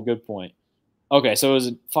YouTube. Good point. Okay, so it was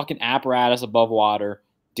a fucking apparatus above water.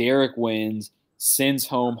 Derek wins, sends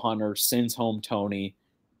home Hunter, sends home Tony.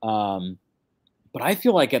 But I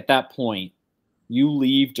feel like at that point, you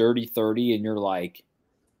leave Dirty 30 and you're like,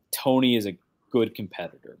 Tony is a good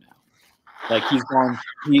competitor now. Like he's gone,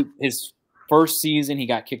 his first season, he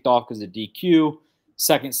got kicked off because of DQ.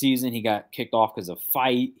 Second season, he got kicked off because of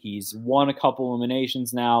fight. He's won a couple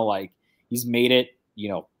eliminations now. Like he's made it,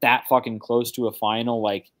 that fucking close to a final.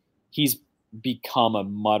 Like he's become a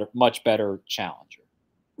much better challenger.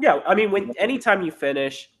 Yeah, I mean, anytime you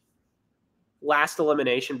finish last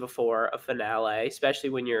elimination before a finale, especially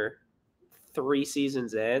when you're 3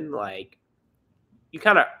 seasons in, like you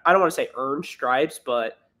kind of, I don't want to say earn stripes,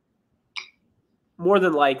 but more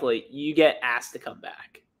than likely you get asked to come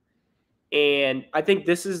back. And I think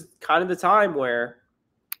this is kind of the time where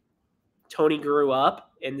Tony grew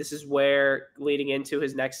up, and this is where leading into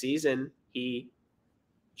his next season, he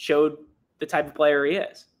showed the type of player he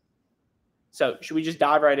is. So should we just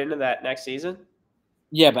dive right into that next season?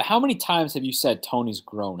 Yeah, but how many times have you said Tony's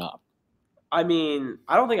grown up? I mean,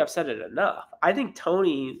 I don't think I've said it enough. I think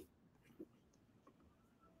Tony,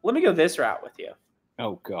 let me go this route with you.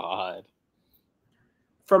 Oh, God.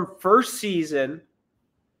 From first season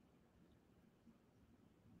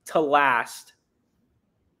to last,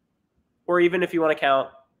 or even if you want to count,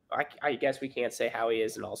 I guess we can't say how he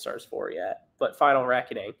is in All-Stars 4 yet, but Final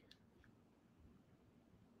Reckoning.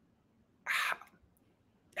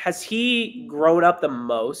 Has he grown up the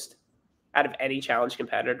most out of any challenge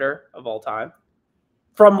competitor of all time?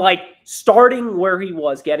 From like starting where he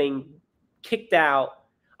was, getting kicked out.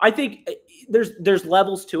 I think there's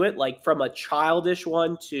levels to it, like from a childish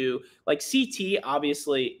one to like CT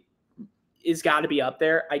obviously is got to be up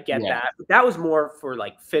there. I get that. But that was more for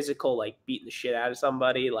like physical, like beating the shit out of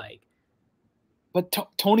somebody. Like, but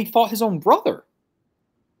Tony fought his own brother.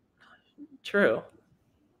 True.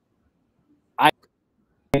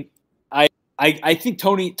 I think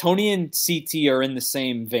Tony and CT are in the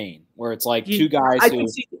same vein where it's like two guys. I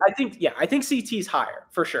think CT's higher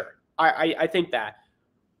for sure. I think that,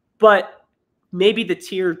 but maybe the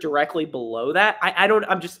tier directly below that.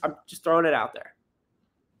 I'm just throwing it out there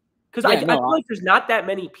because I feel like there's not that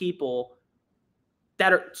many people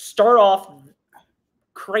that start off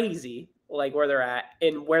crazy like where they're at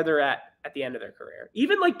and where they're at the end of their career.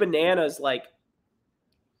 Even like Bananas, like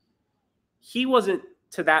he wasn't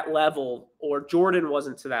to that level, or Jordan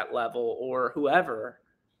wasn't to that level, or whoever.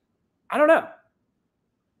 I don't know.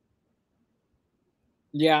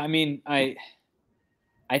 Yeah, I mean, I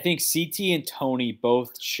think CT and Tony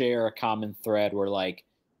both share a common thread where like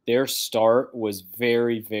their start was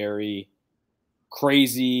very, very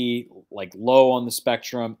crazy, like low on the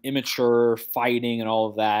spectrum, immature, fighting and all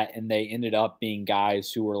of that. And they ended up being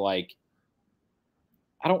guys who were like,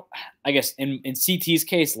 I guess in CT's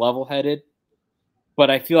case, level-headed. But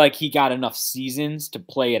I feel like he got enough seasons to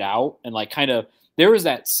play it out. And like kind of, there was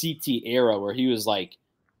that CT era where he was like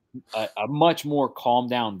a much more calmed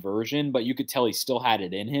down version, but you could tell he still had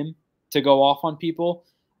it in him to go off on people.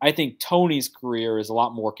 I think Tony's career is a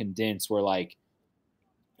lot more condensed where like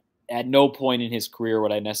at no point in his career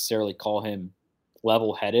would I necessarily call him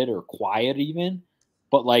level-headed or quiet even.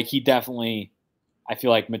 But like he definitely, I feel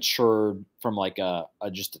like matured from like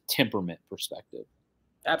just a temperament perspective.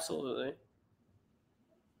 Absolutely.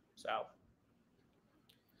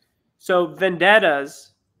 So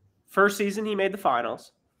Vendetta's first season, he made the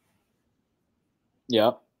finals.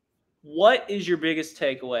 Yep. What is your biggest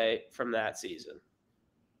takeaway from that season?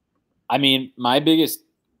 I mean, my biggest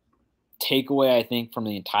takeaway, I think, from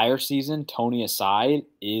the entire season, Tony aside,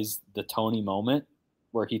 is the Tony moment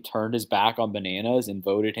where he turned his back on Bananas and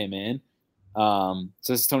voted him in. So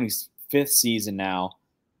this is Tony's 5th season now.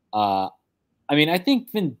 I mean, I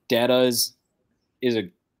think Vendetta's is a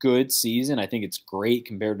good season. I think it's great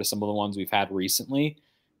compared to some of the ones we've had recently.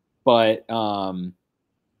 But I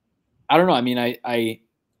don't know. I mean,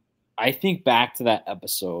 I think back to that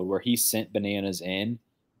episode where he sent Bananas in,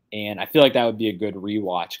 and I feel like that would be a good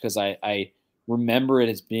rewatch because I remember it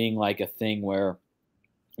as being like a thing where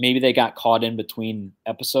maybe they got caught in between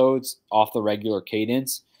episodes off the regular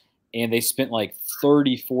cadence. and they spent like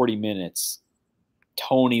 30, 40 minutes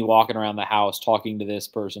Tony walking around the house, talking to this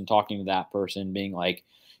person, talking to that person, being like,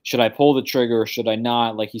 should I pull the trigger? Should I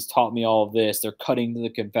not? Like, he's taught me all of this. They're cutting to the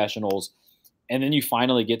confessionals. And then you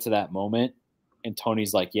finally get to that moment, and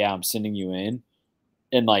Tony's like, yeah, I'm sending you in.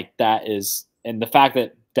 And like, that is, and the fact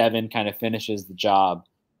that Devin kind of finishes the job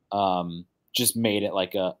just made it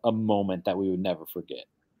like a moment that we would never forget.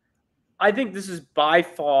 I think this is by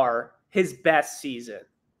far his best season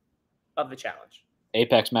of the challenge.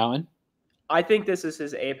 Apex Mountain? I think this is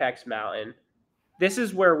his Apex Mountain. This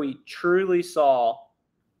is where we truly saw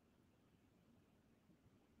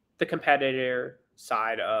the competitor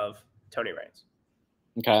side of Tony Raines.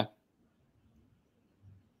 Okay.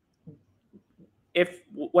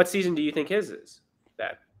 What season do you think his is?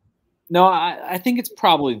 That? No, I think it's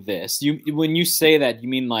probably this. When you say that, you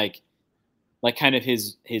mean like kind of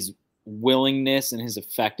his willingness and his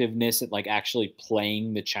effectiveness at like actually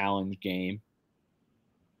playing the challenge game.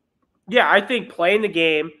 Yeah, I think playing the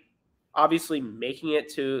game, obviously making it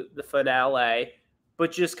to the finale,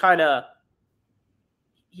 but just kind of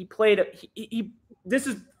he played. This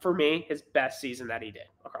is for me his best season that he did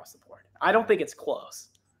across the board. I don't think it's close.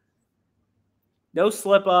 No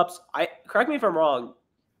slip ups. Correct me if I'm wrong.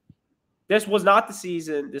 This was not the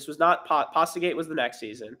season. This was not Postagate was the next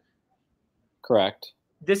season. Correct.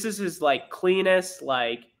 This is his like cleanest.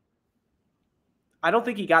 Like, I don't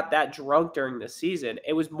think he got that drunk during the season.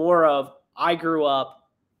 It was more of I grew up.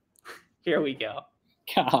 Here we go.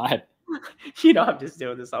 God. I'm just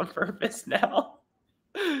doing this on purpose now.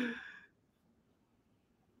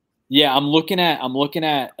 Yeah, I'm looking at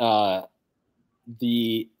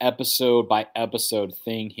the episode by episode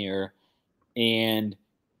thing here, and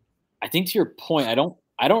I think to your point, I don't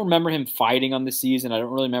remember him fighting on the season. I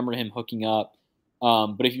don't really remember him hooking up.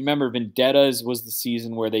 But if you remember, Vendettas was the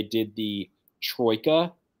season where they did the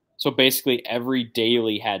Troika. So basically, every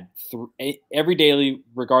daily,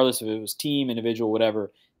 regardless if it was team, individual,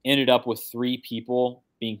 whatever, ended up with 3 people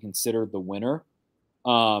being considered the winner.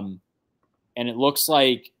 And it looks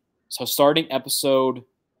like, so starting episode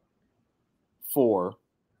 4,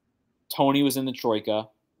 Tony was in the Troika.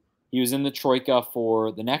 He was in the Troika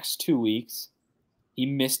for the next 2 weeks. He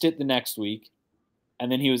missed it the next week. And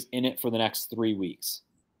then he was in it for the next 3 weeks.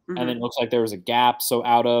 Mm-hmm. And then it looks like there was a gap. So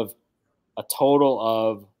out of a total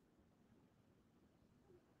of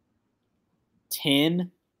 10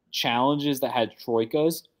 challenges that had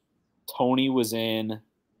Troikas, Tony was in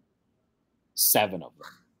 7 of them.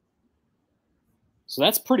 So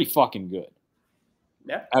that's pretty fucking good.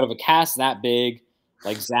 Yeah. Out of a cast that big,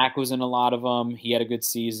 like Zach was in a lot of them. He had a good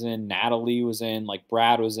season. Natalie was in, like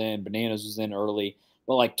Brad was in, Bananas was in early.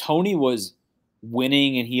 But like Tony was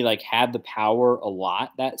winning, and he like had the power a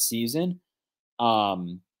lot that season.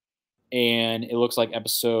 And it looks like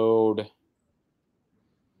episode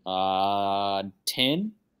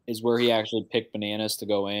 10 is where he actually picked Bananas to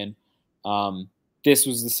go in. This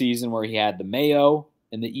was the season where he had the mayo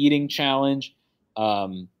and the eating challenge.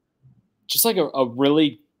 Just like a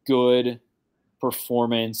really good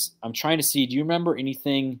performance. I'm trying to see, do you remember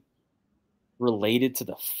anything related to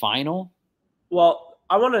the final? Well,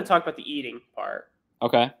 I wanted to talk about the eating part.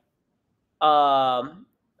 Okay.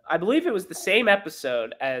 I believe it was the same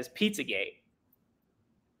episode as Pizzagate.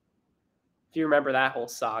 If you remember that whole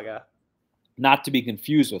saga. Not to be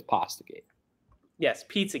confused with Postagate. Yes,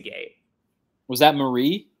 Pizzagate. Was that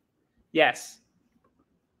Marie? Yes.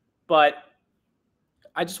 But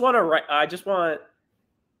I just want to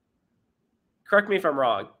correct me if I'm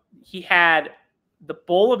wrong. He had the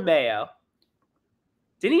bowl of mayo.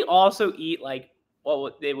 Didn't he also eat like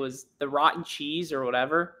it was the rotten cheese or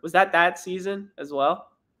whatever? Was that season as well?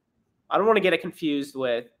 I don't want to get it confused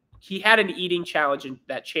with. He had an eating challenge in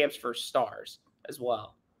that Champs vs. Stars as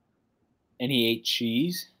well. And he ate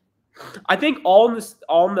cheese? I think on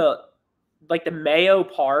the like the mayo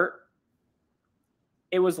part,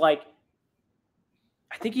 it was like,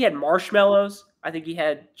 I think he had marshmallows, I think he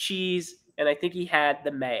had cheese, and I think he had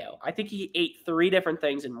the mayo. I think he ate 3 different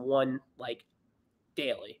things in one, like,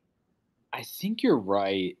 daily. I think you're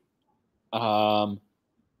right. It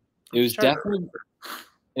was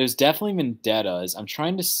definitely Vendettas. I'm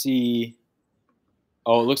trying to see.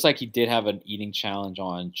 Oh, it looks like he did have an eating challenge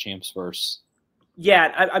on Champs vs.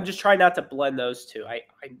 Yeah, I'm just trying not to blend those two.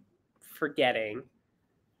 I'm forgetting.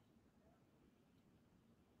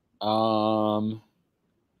 Oh,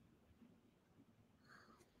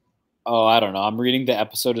 I don't know. I'm reading the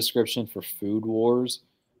episode description for Food Wars.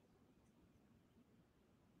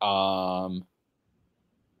 And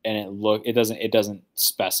it doesn't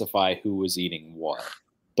specify who was eating what.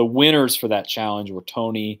 The winners for that challenge were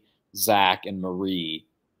Tony, Zach, and Marie.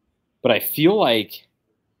 but I feel like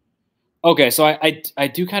okay. So I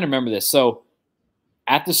do kind of remember this. So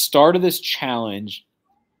at the start of this challenge,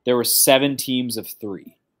 there were 7 teams of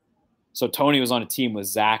 3. So Tony was on a team with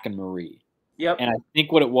Zach and Marie. Yep. And I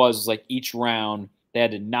think what it was like each round they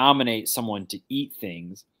had to nominate someone to eat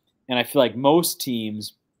things. And I feel like most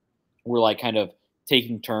teams were like kind of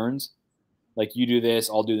taking turns. Like you do this,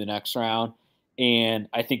 I'll do the next round. And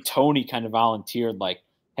I think Tony kind of volunteered like,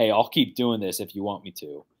 hey, I'll keep doing this if you want me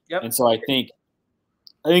to. Yep. And so I think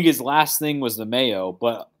his last thing was the mayo,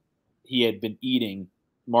 but he had been eating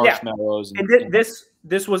marshmallows. And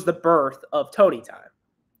this was the birth of Tony time.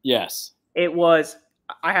 Yes. It was,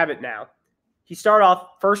 I have it now. He started off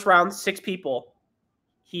first round, 6 people.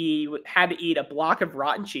 He had to eat a block of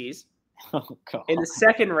rotten cheese. Oh, God. In the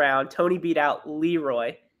second round, Tony beat out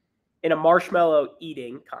Leroy in a marshmallow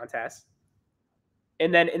eating contest.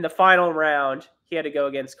 And then in the final round, he had to go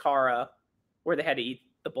against Cara, where they had to eat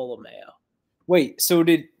the bowl of mayo. Wait, so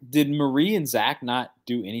did Marie and Zach not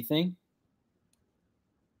do anything?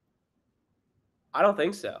 I don't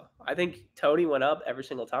think so. I think Tony went up every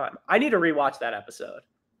single time. I need to rewatch that episode.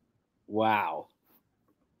 Wow.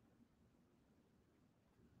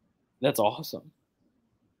 That's awesome.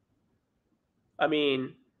 I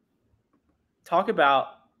mean, talk about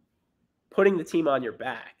putting the team on your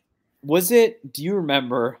back. Do you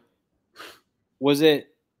remember, was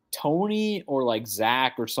it Tony or like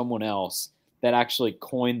Zach or someone else that actually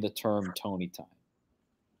coined the term Tony time?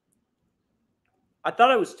 I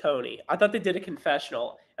thought it was Tony. I thought they did a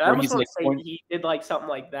confessional. And I almost want to say he did like something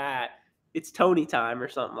like that. It's Tony time or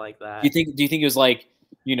something like that. Do you think it was like,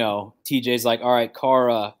 TJ's like, all right,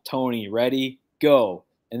 Cara, Tony, ready, go.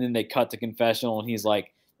 And then they cut to confessional and he's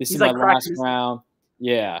like, this is my last round.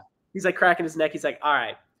 Yeah. He's like cracking his neck. He's like, all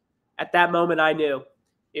right. At that moment, I knew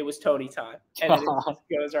it was Tony time. And it just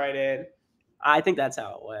goes right in. I think that's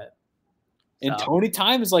how it went. And Tony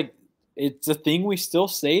time is like, it's a thing we still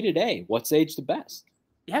say today. What's aged the best?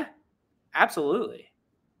 Yeah, absolutely.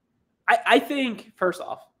 I think, first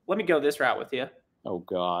off, let me go this route with you. Oh,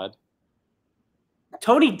 God.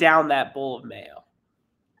 Tony downed that bowl of mayo.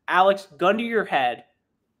 Alex, gun to your head,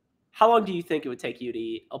 how long do you think it would take you to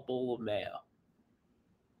eat a bowl of mayo?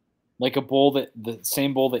 Like the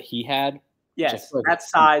same bowl that he had? Yes, that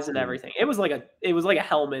size and everything. It was like a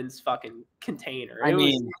Hellman's fucking container. It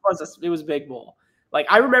was a big bowl. Like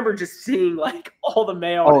I remember just seeing like all the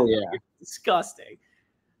mayo. Oh yeah, it was disgusting.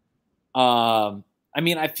 I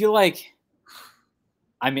mean, I feel like,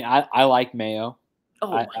 I like mayo.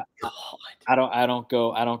 Oh my God! I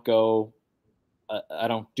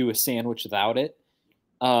don't do a sandwich without it.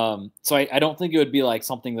 So I don't think it would be like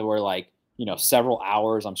something that were like several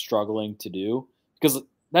hours I'm struggling to do, because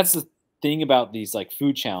that's the thing about these like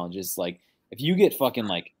food challenges. Like if you get fucking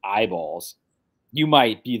like eyeballs, you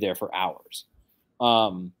might be there for hours.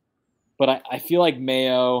 But I feel like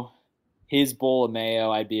mayo, his bowl of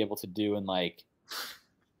mayo, I'd be able to do in like,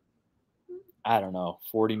 I don't know,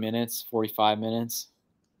 40 minutes, 45 minutes.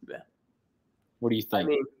 Yeah. What do you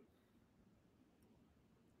think?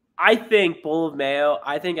 I think bowl of mayo,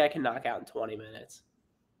 I think I can knock out in 20 minutes.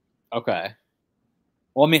 Okay.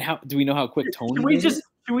 Well, I mean, how do we know how quick Tony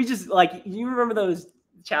Should we just like, you remember those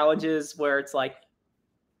challenges where it's like,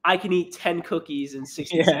 I can eat 10 cookies in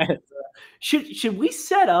 60 seconds? Should we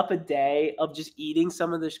set up a day of just eating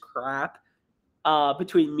some of this crap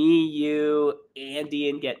between me, you, Andy,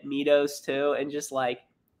 and get Mitos too, and just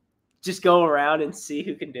go around and see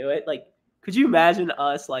who can do it? Like, could you imagine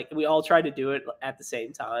us, like, we all tried to do it at the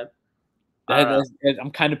same time?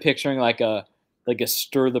 I'm kind of picturing like a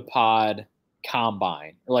stir the pod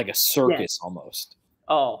combine, or like a circus almost.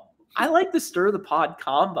 Oh, I like the stir the pod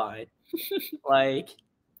combine. Like,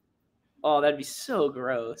 oh, that'd be so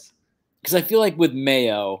gross. Because I feel like with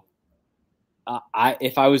mayo,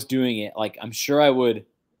 if I was doing it, like I'm sure I would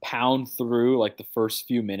pound through like the first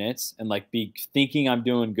few minutes and like be thinking I'm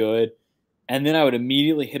doing good, and then I would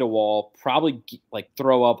immediately hit a wall, probably like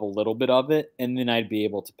throw up a little bit of it, and then I'd be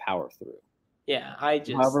able to power through. Yeah,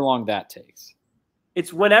 however long that takes.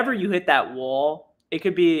 It's whenever you hit that wall, it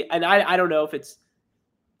could be, and I don't know if it's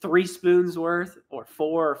 3 spoons worth or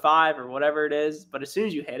 4 or 5 or whatever it is, but as soon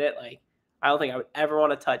as you hit it, like, I don't think I would ever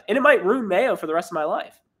want to touch, and it might ruin mayo for the rest of my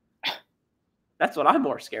life. That's what I'm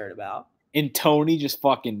more scared about. And Tony just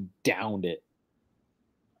fucking downed it.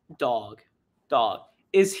 Dog.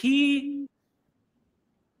 Is he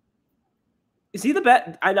the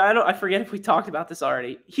best? I forget if we talked about this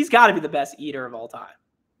already. He's got to be the best eater of all time.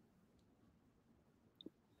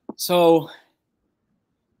 So,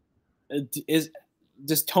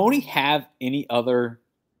 does Tony have any other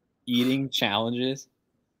eating challenges?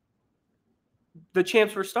 the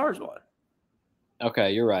Champs vs. Stars one.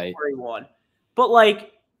 Okay, you're right. Where he won. But,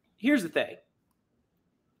 like, here's the thing.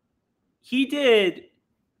 He did,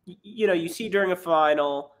 you know, you see during a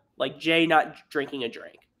final, like, Jay not drinking a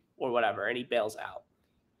drink or whatever, and he bails out.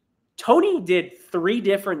 Tony did 3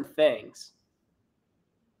 different things.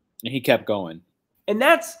 And he kept going. And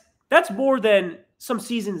that's more than some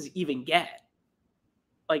seasons even get.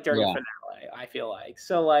 Like, during a finale, I feel like.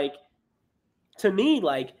 So, like, to me,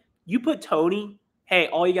 like, you put Tony, hey,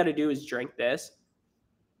 all you got to do is drink this.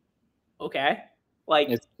 Okay. Like,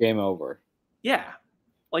 it's game over. Yeah.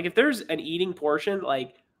 Like, if there's an eating portion,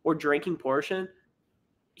 like, or drinking portion,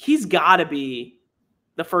 he's got to be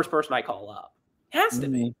the first person I call up. It has to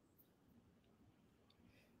be.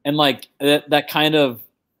 And, like, that kind of,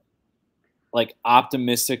 like,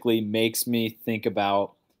 optimistically makes me think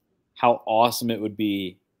about how awesome it would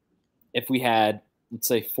be if we had, let's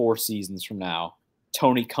say, 4 seasons from now,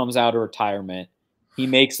 Tony comes out of retirement, he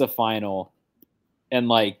makes the final, and,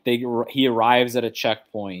 like, he arrives at a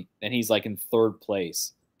checkpoint, and he's, like, in 3rd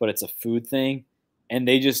place, but it's a food thing, and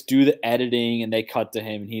they just do the editing, and they cut to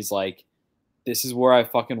him, and he's like, this is where I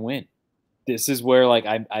fucking win. This is where, like,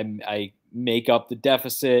 I make up the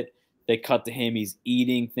deficit. They cut to him, he's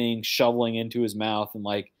eating things, shoveling into his mouth, and,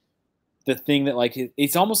 like, the thing that, like,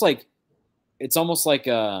 it's almost like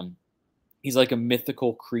he's like a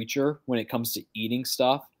mythical creature when it comes to eating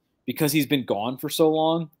stuff because he's been gone for so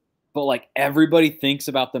long. But, like, everybody thinks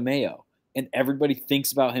about the mayo and everybody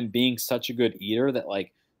thinks about him being such a good eater that,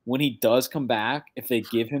 like, when he does come back, if they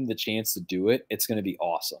give him the chance to do it, it's going to be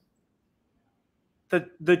awesome.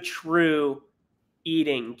 The true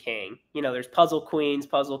eating king. You know, there's puzzle queens,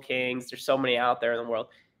 puzzle kings. There's so many out there in the world.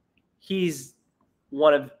 He's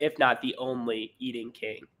one of, if not the only eating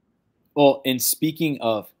king. Well, and speaking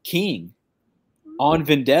of king, on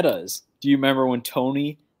Vendettas, do you remember when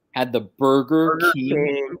Tony had the Burger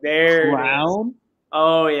King crown?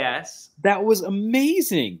 Oh, yes. That was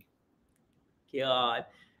amazing. God.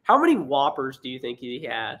 How many Whoppers do you think he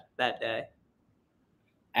had that day?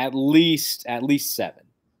 At least 7.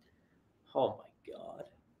 Oh, my God.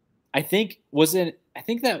 I think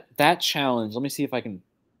that challenge, let me see if I can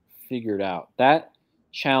figure it out. That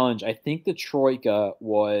challenge, I think the Troika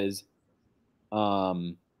was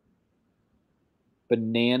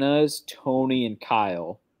Bananas, Tony, and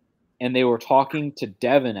Kyle. And they were talking to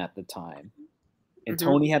Devin at the time. And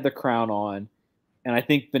Tony had the crown on. And I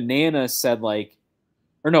think Banana said, like,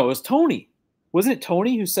 or no, it was Tony. Wasn't it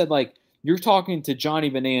Tony who said, like, you're talking to Johnny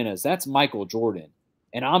Bananas. That's Michael Jordan.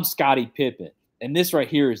 And I'm Scottie Pippen. And this right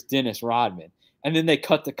here is Dennis Rodman. And then they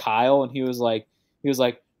cut to Kyle, and he was like,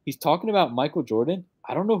 he's talking about Michael Jordan?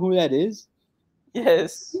 I don't know who that is.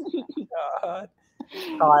 Yes. God.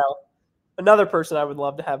 Kyle. Another person I would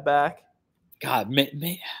love to have back. God, make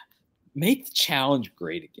the challenge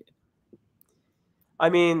great again. I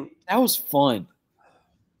mean, that was fun.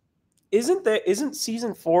 Isn't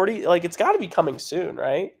season 40, like, it's got to be coming soon,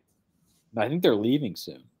 right? I think they're leaving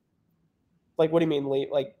soon. Like, what do you mean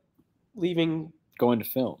leaving? Going to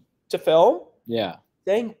film. To film? Yeah.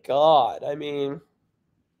 Thank God. I mean,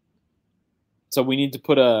 so we need to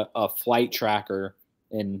put a flight tracker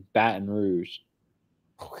in Baton Rouge.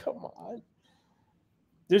 Oh, come on.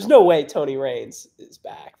 There's no way Tony Raines is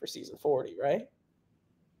back for season 40, right?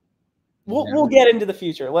 We'll get into the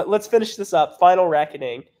future. Let's finish this up. Final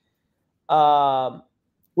reckoning.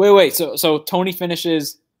 Wait. So Tony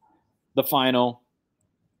finishes the final,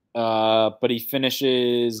 but he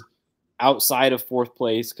finishes outside of 4th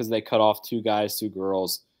place because they cut off 2 guys, 2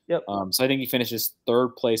 girls. Yep. So I think he finishes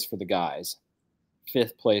 3rd place for the guys,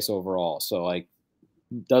 5th place overall. So, like,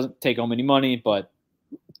 doesn't take home any money, but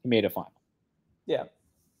he made a final. Yeah.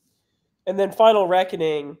 And then final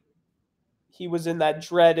reckoning, he was in that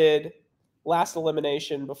dreaded last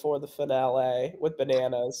elimination before the finale with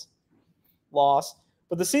Bananas. Loss.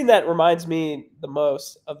 But the scene that reminds me the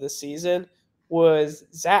most of this season was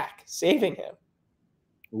Zach saving him.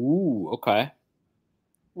 Ooh, okay.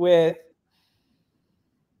 With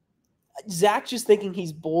Zach just thinking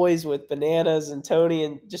he's boys with Bananas and Tony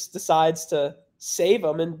and just decides to save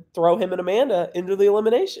him and throw him and Amanda into the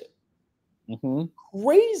elimination.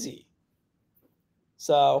 Crazy.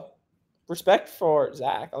 So, respect for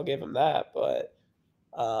Zach. I'll give him that. But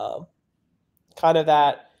kind of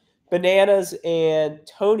that Bananas and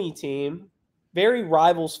Tony team, very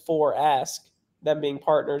Rivals 4-esque, them being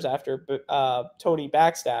partners after Tony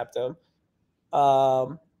backstabbed him.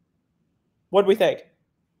 What do we think?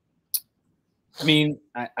 I mean,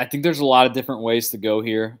 I think there's a lot of different ways to go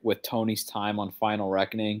here with Tony's time on Final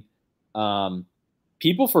Reckoning.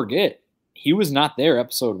 People forget he was not there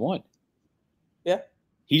episode 1. Yeah.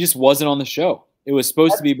 he just wasn't on the show. It was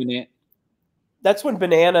supposed to be Banana. That's when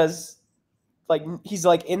Bananas, like, he's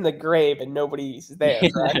like in the grave and nobody's there.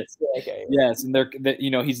 Right? Yes. Okay. Yes, and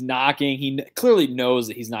he's knocking. He clearly knows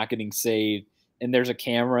that he's not getting saved, and there's a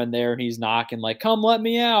camera in there, and he's knocking like, "Come, let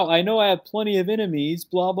me out! I know I have plenty of enemies."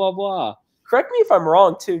 Blah blah blah. Correct me if I'm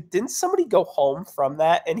wrong too. Didn't somebody go home from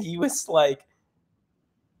that and he was like,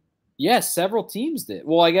 yes, several teams did.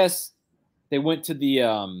 Well, I guess they went to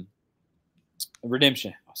the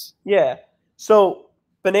Redemption House. yeah. So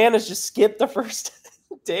Bananas just skipped the first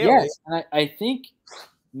daily. Yes, and I think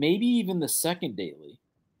maybe even the second daily,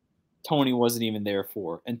 Tony wasn't even there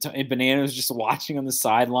for, and Banana was just watching on the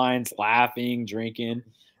sidelines, laughing, drinking,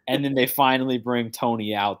 and then they finally bring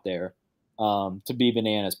Tony out there to be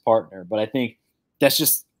Banana's partner. But I think that's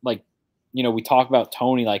just like, we talk about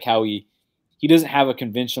Tony, like how he doesn't have a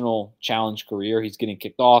conventional challenge career. He's getting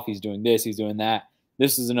kicked off. He's doing this. He's doing that.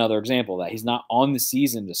 This is another example of that. He's not on the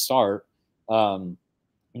season to start,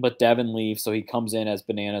 but Devin leaves, so he comes in as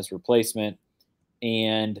Banana's replacement.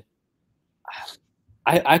 And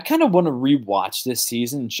I kind of want to rewatch this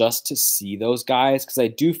season just to see those guys, because I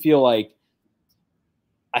feel like,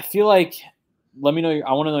 let me know.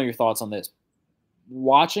 I want to know your thoughts on this.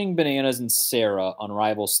 Watching Bananas and Sarah on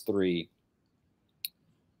Rivals 3,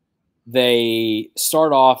 they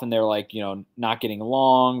start off and they're like, not getting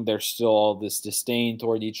along. There's still all this disdain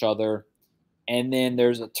toward each other. And then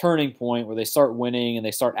there's a turning point where they start winning and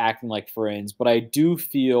they start acting like friends. But I do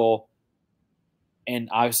feel, and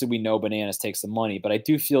obviously we know Bananas takes the money, but I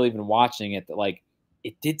do feel even watching it that like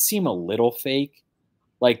it did seem a little fake.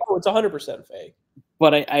 Like, oh, it's 100% fake.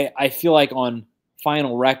 But I feel like on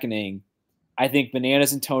Final Reckoning, I think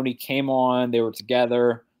Bananas and Tony came on, they were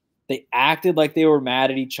together. They acted like they were mad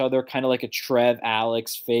at each other, kind of like a Trev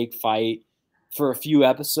Alex fake fight for a few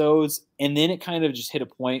episodes. And then it kind of just hit a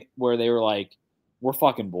point where they were like, we're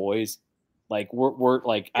fucking boys. Like, we're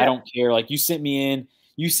like, yeah. I don't care. Like, you sent me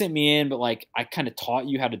in, but like, I kind of taught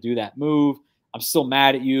you how to do that move. I'm still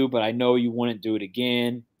mad at you, but I know you wouldn't do it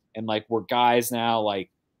again. And like, we're guys now. Like,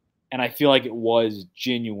 and I feel like it was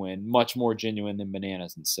genuine, much more genuine than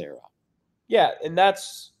Bananas and Sarah. Yeah. And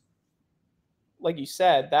that's, like you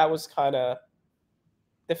said, that was kind of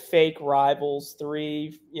the fake Rivals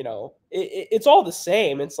 3, it's all the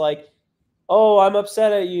same. It's like, oh, I'm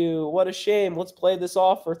upset at you. What a shame. Let's play this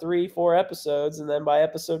off for 3-4 episodes. And then by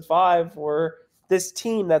episode 5, we're this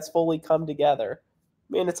team that's fully come together. I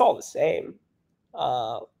mean, it's all the same.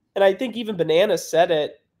 And I think even Bananas said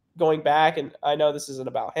it going back, and I know this isn't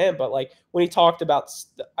about him, but like when he talked about,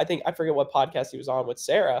 I forget what podcast he was on with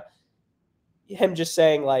Sarah, him just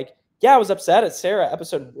saying like, yeah, I was upset at Sarah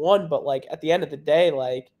episode 1, but like at the end of the day,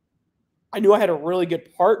 like I knew I had a really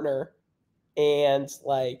good partner and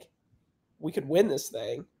like we could win this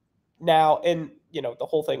thing now. And, the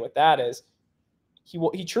whole thing with that is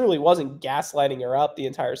he truly wasn't gaslighting her up the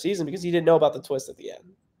entire season because he didn't know about the twist at the end,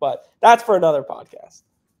 but that's for another podcast.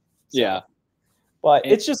 So, yeah. But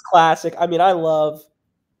it's just classic. I mean, I love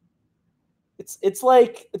it's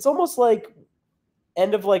almost like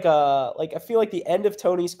end of like I feel like the end of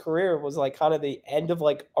Tony's career was like kind of the end of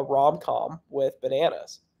like a rom-com with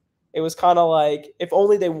Bananas. It was kind of like if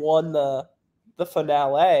only they won the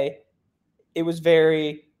finale. It was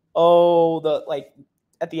very like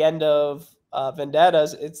at the end of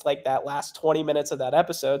Vendettas, it's like that last 20 minutes of that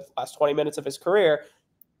episode, last 20 minutes of his career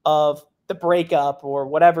of the breakup or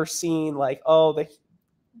whatever scene, like,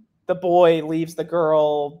 the boy leaves the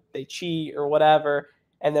girl, they cheat or whatever.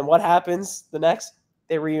 And then what happens the next?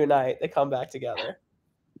 They reunite, they come back together.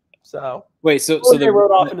 So wait, so they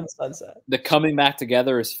rode off into the sunset. The coming back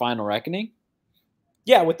together is Final Reckoning?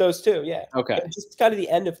 Yeah, with those two, yeah. Okay. It's just kind of the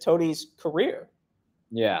end of Tony's career.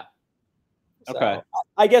 Yeah. So okay.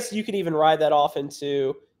 I guess you could even ride that off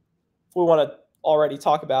into, if we want to already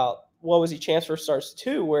talk about what was he Champs for Stars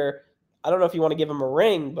 2, where I don't know if you want to give him a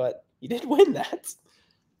ring, but he did win that.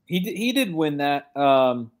 He did win that.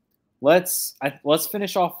 Let's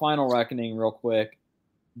finish off Final Reckoning real quick.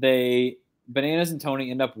 Bananas and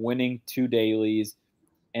Tony end up winning 2 dailies,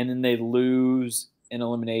 and then they lose an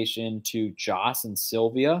elimination to Joss and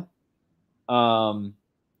Sylvia. And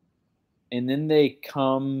then they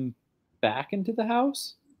come back into the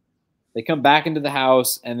house. They come back into the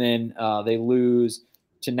house, and then they lose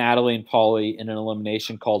to Natalie and Pauly in an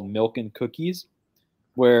elimination called Milk and Cookies,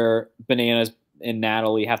 where Bananas and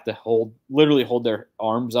Natalie have to literally hold their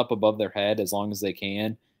arms up above their head as long as they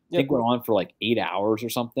can. I think went on for like 8 hours or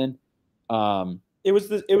something. It was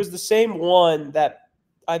the same one that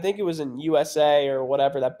I think it was in USA or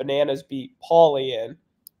whatever that Bananas beat Pauly in.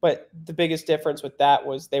 But the biggest difference with that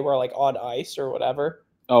was they were like on ice or whatever.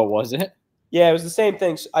 Oh, was it? Yeah, it was the same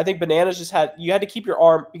thing. I think Bananas just had to keep your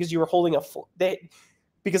arm because you were holding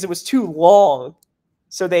because it was too long.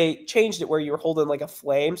 So they changed it where you were holding like a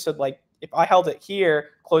flame. So like if I held it here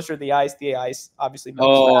closer to the ice obviously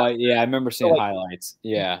melts Oh, faster. yeah, I remember So seeing like highlights.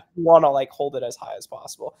 Yeah. you want to like hold it as high as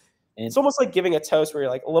possible. And It's almost like giving a toast where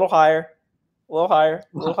you're like a little higher, a little higher,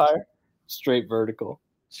 a little higher, straight vertical.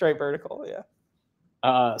 straight vertical.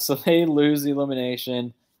 Yeah. So they lose the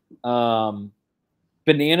elimination.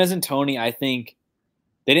 Bananas and Tony, I think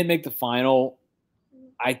they didn't make the final.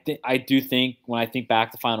 I do think when I think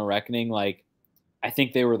back to Final Reckoning, like I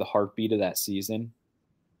think they were the heartbeat of that season.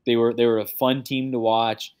 They were a fun team to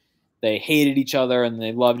watch. They hated each other and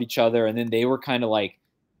they loved each other, and then they were kind of like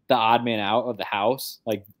the odd man out of the house.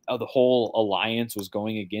 Like the whole alliance was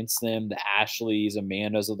going against them, the Ashleys,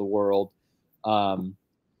 Amandas of the world, and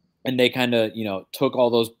they kind of took all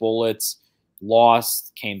those bullets,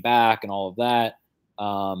 lost, came back, and all of that.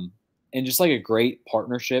 And just like a great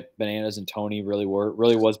partnership, Bananas and Tony really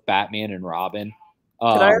was Batman and Robin.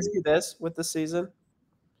 Can I ask you this with the season?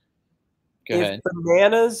 Go If ahead.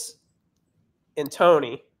 Bananas and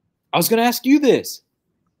Tony I was going to ask you this.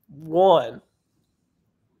 won,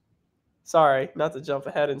 sorry, not to jump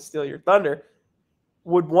ahead and steal your thunder,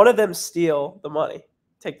 would one of them steal the money,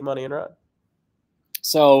 take the money and run?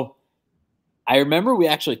 So I remember we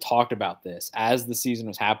actually talked about this as the season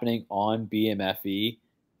was happening on BMFE.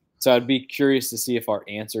 So I'd be curious to see if our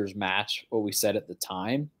answers match what we said at the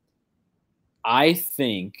time. I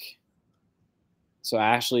think so.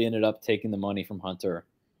 Ashley ended up taking the money from Hunter.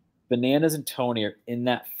 Bananas and Tony are in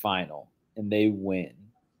that final and they win.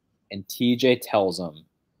 And TJ tells them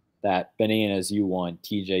that Bananas, you won,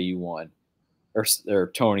 TJ, you won,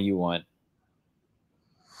 or Tony, you won.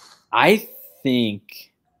 I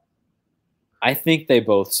think they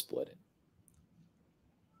both split it.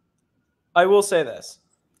 I will say this.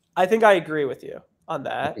 I think I agree with you on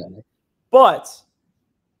that. Okay. But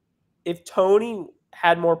if Tony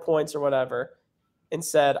had more points or whatever and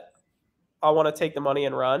said, I want to take the money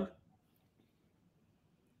and run,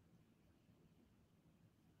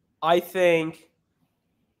 I think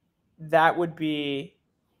that would be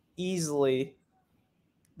easily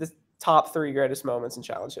the top 3 greatest moments in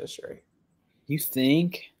challenge history. You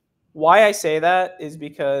think? Why I say that is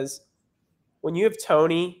because when you have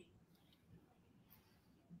Tony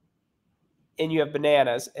and you have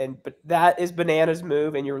Bananas, but that is Bananas'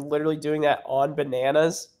 move, and you're literally doing that on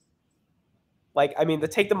Bananas. Like, I mean, the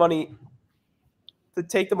take the money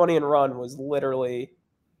and run was literally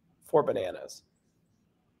for Bananas.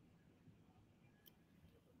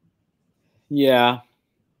 Yeah.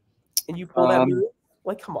 And you pull that move?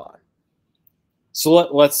 Like, come on. So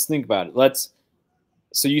let's think about it.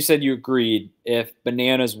 So you said you agreed if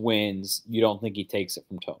Bananas wins, you don't think he takes it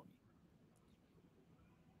from Tony.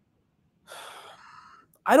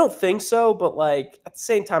 I don't think so, but like at the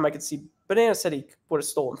same time, I could see Bananas said he would have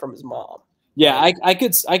stolen from his mom. Yeah, like, I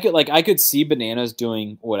could see Bananas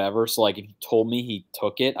doing whatever. So like if he told me he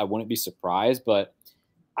took it, I wouldn't be surprised. But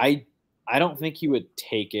I don't think he would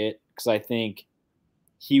take it because I think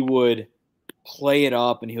he would play it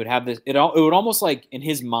up and he would have this. It would almost like in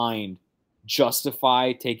his mind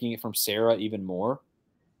justify taking it from Sarah even more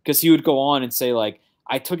because he would go on and say like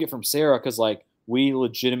I took it from Sarah because like we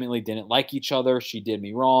legitimately didn't like each other. She did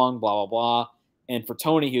me wrong, blah, blah, blah. And for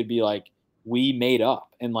Tony, he would be like, we made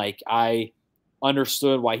up. And like, I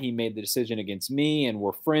understood why he made the decision against me and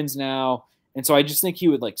we're friends now. And so I just think he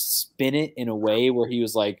would like spin it in a way where he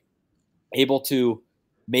was like able to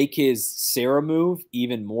make his Sarah move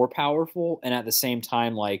even more powerful. And at the same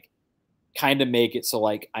time, like kind of make it so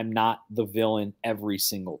like I'm not the villain every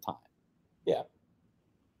single time. Yeah.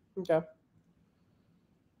 Okay.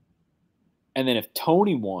 And then if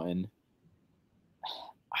Tony won,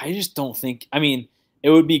 I just don't think. I mean, it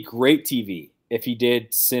would be great TV if he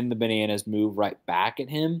did send the Bananas move right back at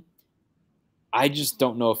him. I just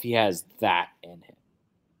don't know if he has that in him.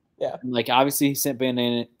 Yeah. And like, obviously, he sent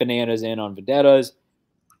Bananas in on Vendettas.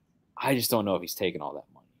 I just don't know if he's taking all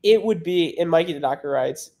that money. It would be, and Mikey the Doctor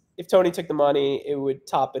writes, if Tony took the money, it would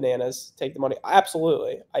top Bananas take the money.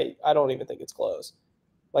 Absolutely. I don't even think it's close.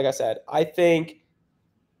 Like I said, I think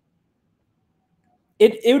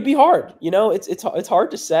it would be hard. You know, it's hard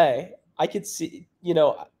to say. I could see,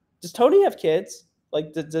 does Tony have kids?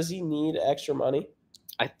 Like, does he need extra money?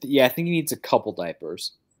 I think he needs a couple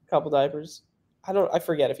diapers. Couple diapers. I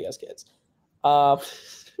forget if he has kids. But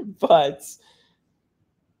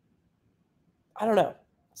I don't know.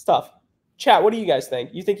 It's tough. Chat, what do you guys think?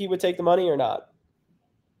 You think he would take the money or not?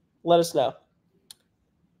 Let us know.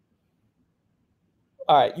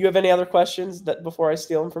 All right. You have any other questions that before I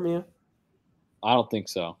steal them from you? I don't think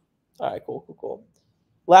so. All right, cool.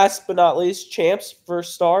 Last but not least, champs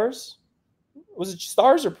versus stars. Was it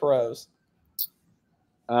stars or pros?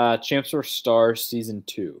 Champs vs. Stars season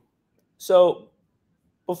 2. So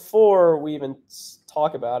before we even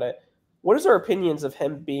talk about it, what is our opinions of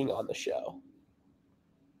him being on the show?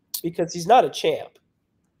 Because he's not a champ.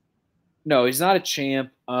 No, he's not a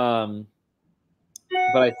champ. But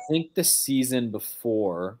I think the season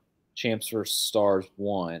before Champs vs. Stars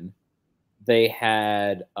 1, they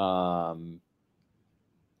had Anissa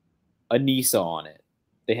on it.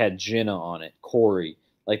 They had Jenna on it, Corey.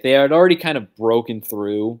 Like they had already kind of broken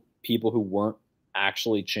through people who weren't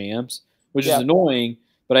actually champs, which is annoying.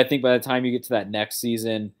 But I think by the time you get to that next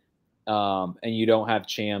season, and you don't have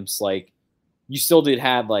champs, like you still did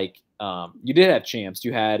have like you did have champs.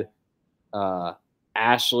 You had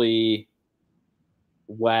Ashley,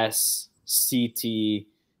 Wes, CT,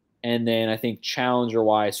 and then I think challenger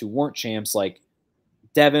wise who weren't champs, like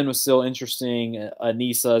Devin was still interesting.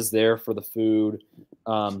 Anissa's there for the food.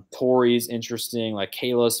 Tori's interesting. Like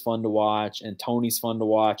Kayla's fun to watch, and Tony's fun to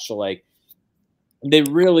watch. So like they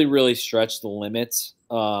really, really stretched the limits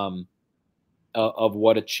of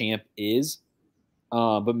what a champ is.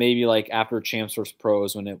 But maybe like after Champs vs.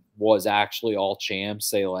 Pros, when it was actually all champs,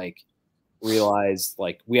 they like realized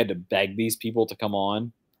like we had to beg these people to come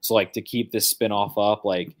on. So like to keep this spinoff up,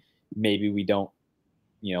 like maybe we don't,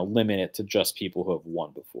 limit it to just people who have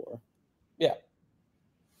won before. Yeah.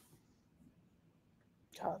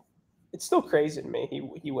 God, it's still crazy to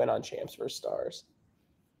me. He went on Champs vs. Stars.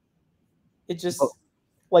 It just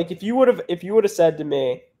like if you would have said to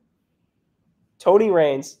me, Tony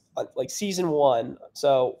Reigns, like season 1.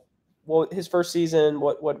 So, well, his first season,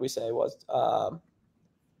 what did we say was?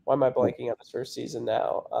 Why am I blanking on his first season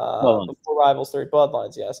now? Before Rivals 3,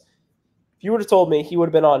 Bloodlines. Yes. If you would have told me he would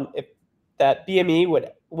have been on, if that BME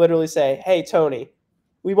would literally say, "Hey Tony,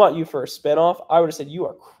 we want you for a spinoff," I would have said you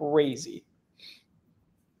are crazy.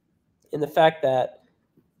 And the fact that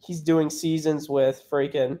he's doing seasons with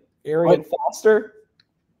freaking Arian Foster,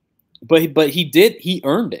 but he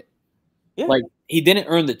earned it. Yeah. Like he didn't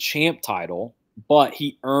earn the champ title, but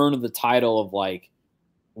he earned the title of like,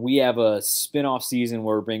 we have a spinoff season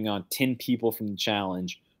where we're bringing on 10 people from the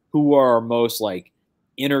challenge who are our most like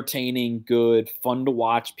entertaining, good, fun to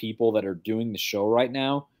watch people that are doing the show right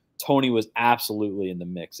now. Tony was absolutely in the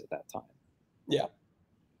mix at that time. Yeah.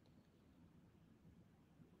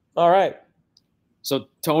 All right. So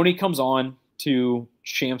Tony comes on to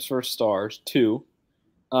Champs vs. Stars 2.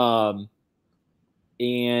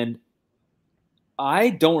 And I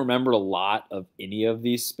don't remember a lot of any of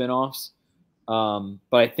these spinoffs. But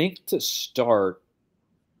I think to start,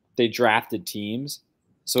 they drafted teams.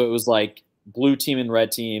 So it was like blue team and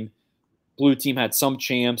red team. Blue team had some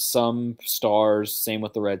champs, some stars, same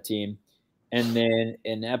with the red team. And then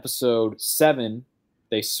in episode 7,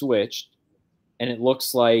 they switched. And it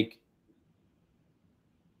looks like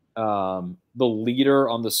the leader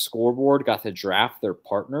on the scoreboard got to draft their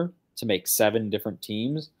partner to make 7 different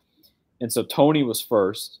teams. And so Tony was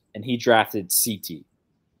first, and he drafted CT.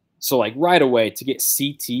 So like right away to get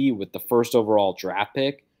CT with the first overall draft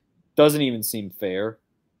pick doesn't even seem fair.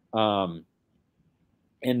 And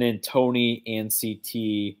then Tony and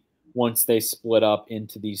CT, once they split up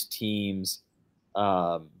into these teams,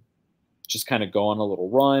 just kind of go on a little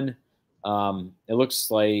run. It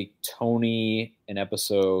looks like Tony in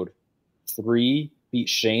episode 3 beat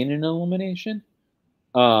Shane in elimination.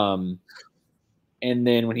 And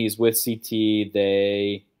then when he's with CT,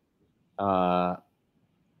 they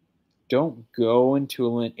don't go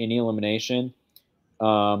into any elimination.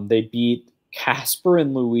 They beat Casper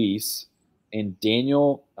and Luis and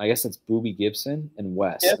Daniel, I guess it's Booby Gibson, and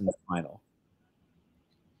Wes in the final.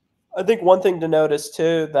 I think one thing to notice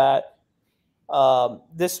too that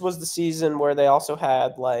this was the season where they also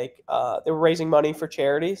had like they were raising money for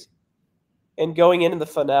charities, and going into the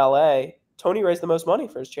finale, Tony raised the most money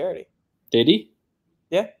for his charity. Did he?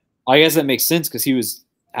 Yeah. I guess that makes sense because he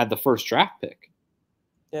had the first draft pick.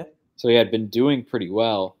 Yeah. So he had been doing pretty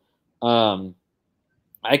well.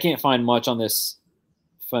 I can't find much on this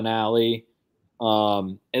finale.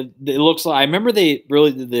 It looks like I remember they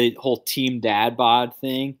really did the whole team dad bod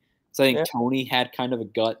thing. So I think Tony had kind of a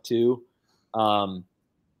gut too. I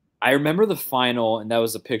remember the final, and that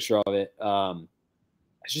was a picture of it.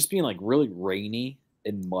 It's just being like really rainy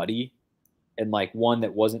and muddy, and like one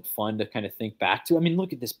that wasn't fun to kind of think back to. I mean,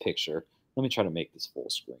 look at this picture. Let me try to make this full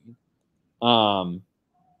screen.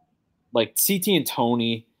 Like CT and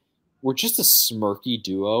Tony were just a smirky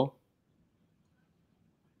duo.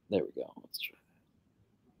 There we go. Let's try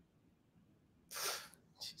that.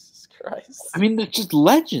 Jesus Christ. I mean, they're just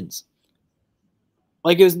legends.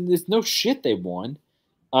 Like it's no shit they won.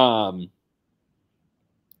 CT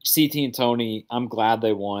and Tony, I'm glad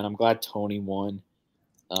they won. I'm glad Tony won.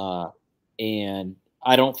 And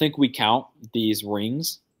I don't think we count these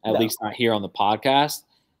rings, at least not here on the podcast.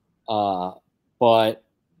 But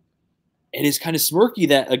it is kind of smirky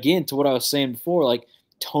that, again, to what I was saying before, like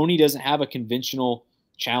Tony doesn't have a conventional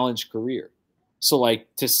challenge career. So like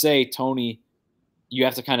to say Tony, you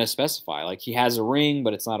have to kind of specify, like he has a ring,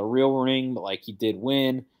 but it's not a real ring, but like he did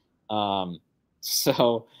win.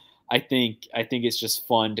 So I think it's just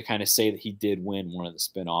fun to kind of say that he did win one of the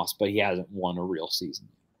spinoffs, but he hasn't won a real season.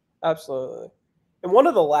 Absolutely. And one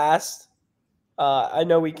of the last, I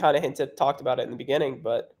know we kind of talked about it in the beginning,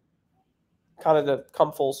 but kind of to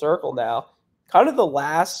come full circle now, kind of the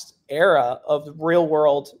last era of the real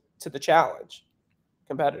world to the challenge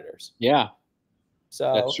competitors. Yeah.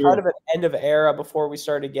 So kind of an end of era before we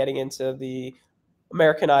started getting into the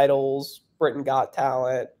American Idols, Britain Got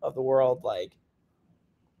Talent of the world, like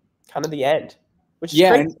kind of the end, which is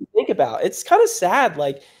crazy to think about. It's kind of sad.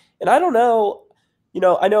 Like, and I don't know,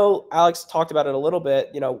 I know Alex talked about it a little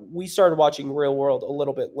bit. We started watching Real World a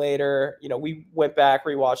little bit later. We went back,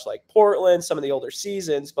 rewatched like Portland, some of the older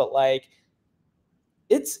seasons, but like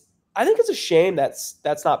I think it's a shame that's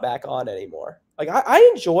not back on anymore. Like I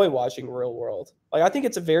enjoy watching Real World. Like I think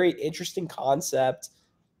it's a very interesting concept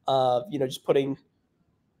of, just putting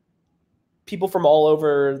people from all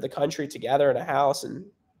over the country together in a house and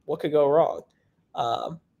what could go wrong.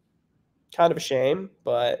 Kind of a shame,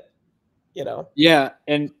 but Yeah,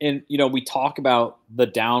 and we talk about the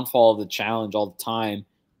downfall of the challenge all the time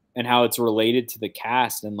and how it's related to the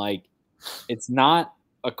cast, and like it's not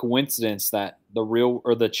a coincidence that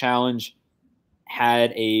the challenge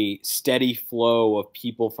had a steady flow of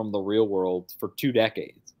people from the real world for 2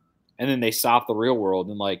 decades. And then they stopped the real world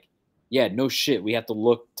and like, yeah, no shit, we have to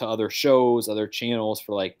look to other shows, other channels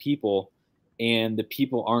for like people, and the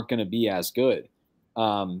people aren't going to be as good.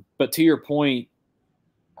 But to your point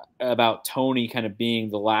about Tony kind of being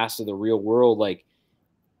the last of the real world, like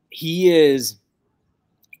he is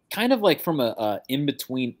kind of like from a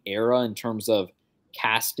in-between era in terms of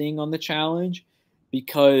casting on the challenge,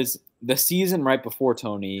 because the season right before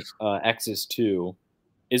Tony, X's 2,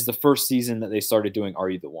 is the first season that they started doing Are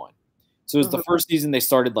You the One? So it was the first season they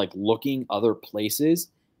started like looking other places,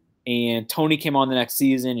 and Tony came on the next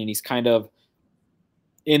season, and he's kind of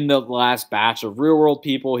in the last batch of Real World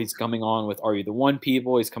people. He's coming on with Are You the One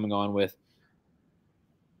people. He's coming on with,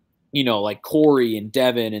 like Corey and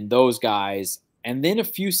Devin and those guys. And then a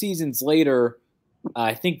few seasons later,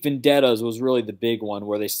 I think Vendettas was really the big one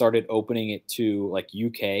where they started opening it to like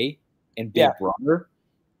UK and Big Brother.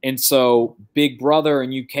 And so Big Brother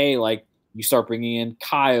and UK, like you start bringing in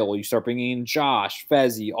Kyle, you start bringing in Josh,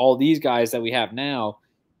 Fezzi, all these guys that we have now.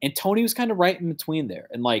 And Tony was kind of right in between there.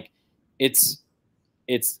 And like,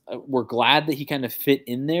 we're glad that he kind of fit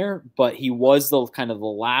in there, but he was the kind of the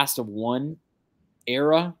last of one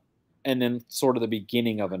era and then sort of the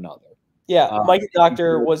beginning of another. Yeah. Mikey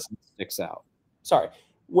Doctor sticks out. Sorry.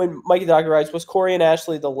 When Mikey Doctor writes, was Corey and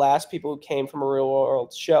Ashley the last people who came from a real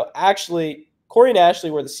world show? Actually, Corey and Ashley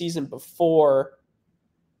were the season before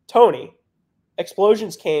Tony.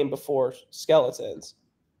 Explosions came before Skeletons.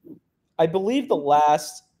 I believe the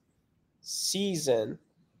last season,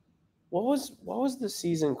 what was the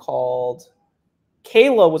season called?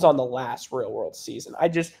 Kayla was on the last Real World season.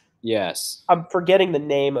 I'm forgetting the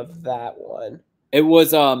name of that one. It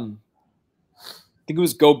was I think it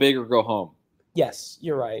was Go Big or Go Home. Yes,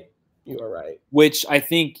 you're right. You are right. Which I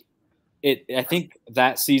think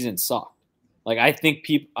that season sucked. Like I think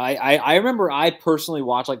I remember I personally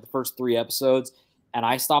watched like the first 3 episodes and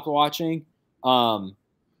I stopped watching. And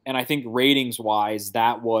I think ratings wise,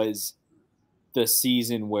 that was the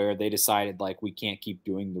season where they decided like we can't keep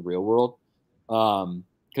doing the Real World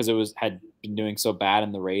because it had been doing so bad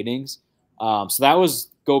in the ratings. So that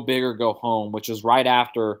was Go Big or Go Home, which was right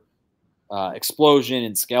after Explosion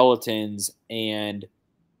and Skeletons, and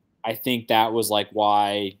I think that was like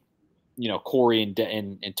why Corey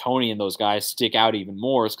and Tony and those guys stick out even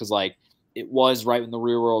more, is because like it was right when the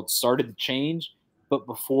Real World started to change, but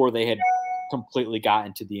before they had completely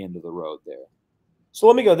gotten to the end of the road there. So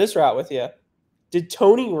let me go this route with you. Did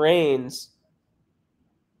Tony Raines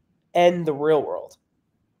end the Real World?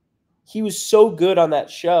 He was so good on that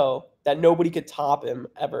show that nobody could top him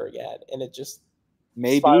ever again, and it just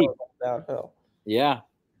spiraled downhill. Yeah.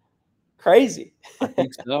 Crazy. I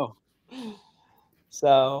think so.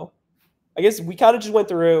 So I guess we kind of just went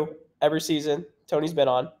through every season Tony's been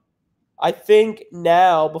on. I think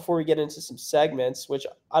now, before we get into some segments, which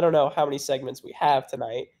I don't know how many segments we have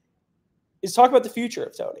tonight, is talk about the future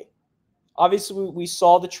of Tony. Obviously, we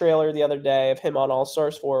saw the trailer the other day of him on All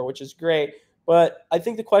Stars 4, which is great. But I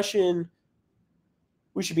think the question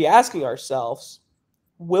we should be asking ourselves,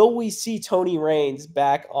 will we see Tony Raines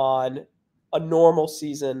back on a normal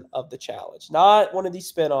season of the challenge? Not one of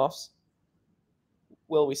these spinoffs.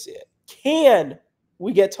 Will we see it? Can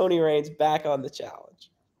we get Tony Raines back on the challenge?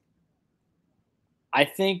 I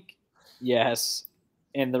think yes.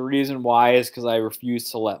 And the reason why is because I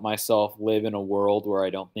refuse to let myself live in a world where I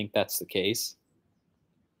don't think that's the case.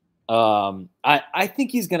 I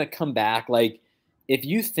think he's gonna come back. Like, if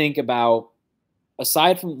you think about,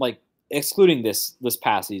 aside from like excluding this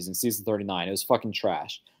past season, season 39, it was fucking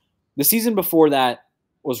trash. The season before that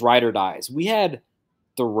was Ride or Dies. We had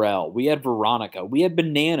Darrell, we had Veronica, we had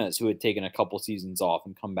Bananas, who had taken a couple seasons off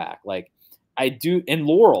and come back. Like, and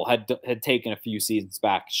Laurel had taken a few seasons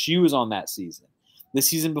back. She was on that season. The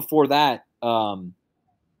season before that,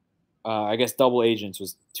 I guess Double Agents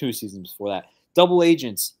was 2 seasons before that. Double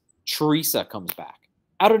Agents, Teresa comes back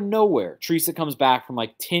out of nowhere. Teresa comes back from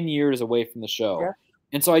like 10 years away from the show. Yeah.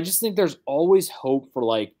 And so I just think there's always hope for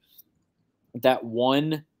like that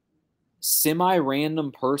one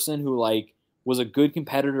semi-random person who like was a good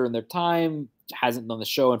competitor in their time, hasn't done the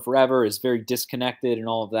show in forever, is very disconnected and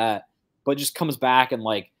all of that, but just comes back and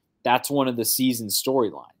like that's one of the season's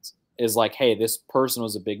storylines is like, hey, this person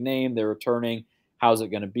was a big name, they're returning, how's it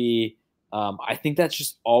going to be? I think that's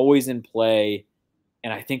just always in play.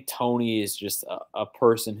 And I think Tony is just a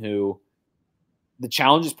person who the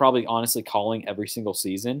challenge is probably honestly calling every single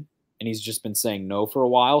season. And he's just been saying no for a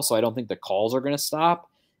while. So I don't think the calls are going to stop.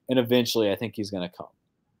 And eventually I think he's going to come.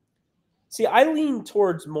 See, I lean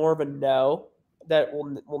towards more of a no, that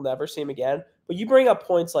we'll never see him again. But you bring up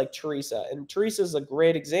points like Teresa. And Teresa is a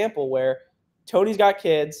great example where Tony's got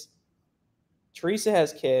kids. Teresa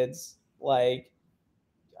has kids. Like,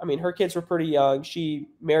 I mean, her kids were pretty young. She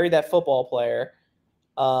married that football player.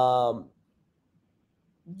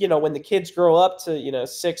 You know, when the kids grow up to,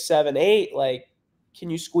 6, 7, 8, like, can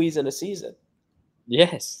you squeeze in a season?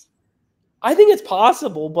 Yes. I think it's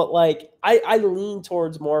possible, but like, I lean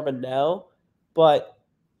towards more of a no, but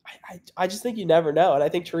I just think you never know. And I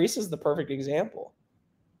think Teresa's the perfect example.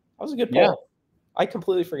 That was a good poll. Yeah. I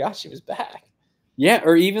completely forgot she was back. Yeah.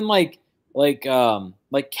 Or even like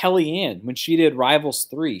Kellyanne, when she did Rivals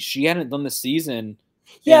 3, she hadn't done the season.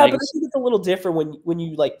 Yeah, but I think it's a little different when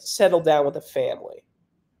you like settle down with a family.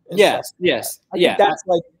 Yes, yes. I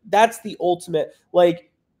think that's the ultimate,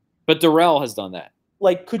 like. But Darrell has done that.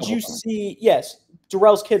 Like, could you see? Yes,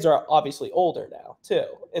 Darrell's kids are obviously older now too,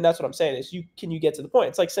 and that's what I'm saying is can you get to the point?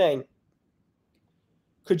 It's like saying,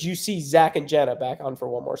 could you see Zach and Jenna back on for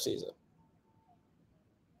one more season?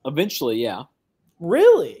 Eventually, yeah.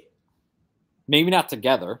 Really? Maybe not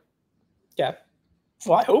together. Yeah.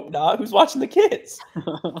 Well, I hope not. Who's watching the kids?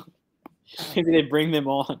 Maybe they bring them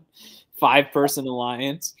on. 5-person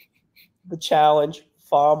alliance. The challenge.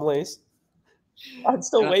 Families. I'm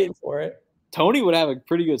still waiting for it. Tony would have a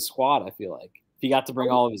pretty good squad, I feel like. If he got to bring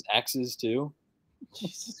all of his exes, too.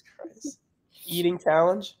 Jesus Christ. Eating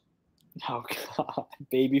challenge? Oh, God.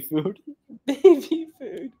 Baby food? Baby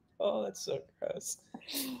food. Oh, that's so gross.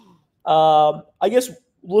 I guess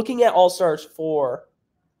looking at All-Stars 4,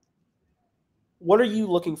 what are you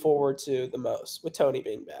looking forward to the most with Tony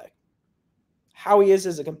being back? How he is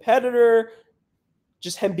as a competitor,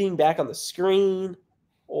 just him being back on the screen,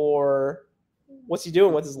 or what's he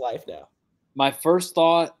doing with his life now? My first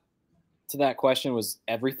thought to that question was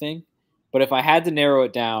everything. But if I had to narrow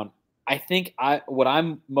it down, I think what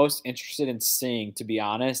I'm most interested in seeing, to be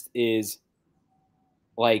honest, is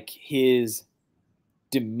like his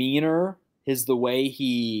demeanor, the way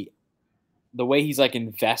he's like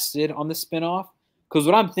invested on the spinoff. Because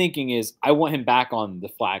what I'm thinking is I want him back on the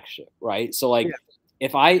flagship, right? So like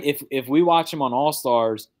if we watch him on All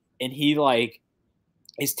Stars and he like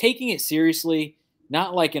is taking it seriously,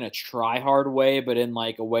 not like in a try hard way, but in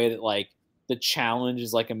like a way that like the challenge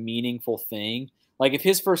is like a meaningful thing. Like if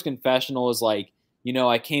his first confessional is like,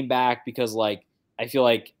 I came back because like I feel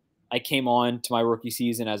like I came on to my rookie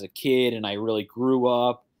season as a kid and I really grew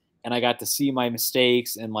up and I got to see my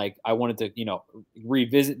mistakes and like I wanted to,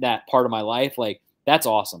 revisit that part of my life. Like that's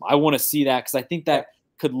awesome. I want to see that because I think that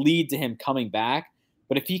could lead to him coming back.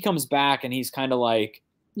 But if he comes back and he's kind of like,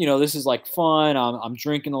 this is like fun. I'm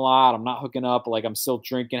drinking a lot. I'm not hooking up. Like I'm still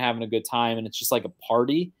drinking, having a good time. And it's just like a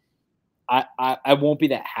party. I won't be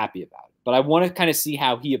that happy about it. But I want to kind of see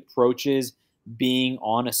how he approaches being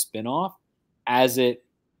on a spinoff as it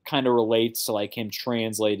kind of relates to like him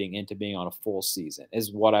translating into being on a full season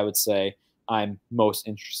is what I would say I'm most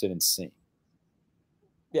interested in seeing.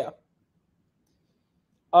 Yeah.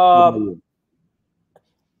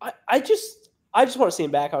 I just want to see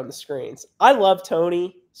him back on the screens. I love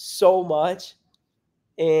Tony so much,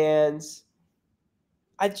 and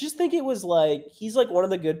I just think it was like he's like one of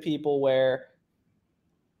the good people where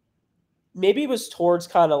maybe it was towards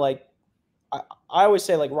kind of like I always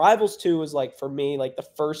say like Rivals 2 was like for me like the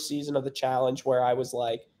first season of the challenge where I was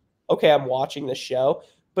like, okay, I'm watching the show.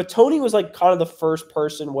 But Tony was like kind of the first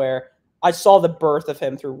person where I saw the birth of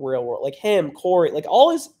him through Real World. Like him, Corey, like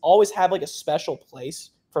always have like a special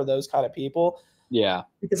place for those kind of people. Yeah.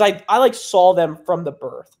 Because I like saw them from the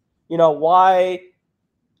birth. You know, why,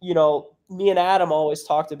 me and Adam always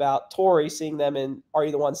talked about Tori seeing them in Are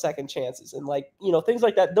You the One Second Chances and like, things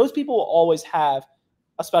like that. Those people will always have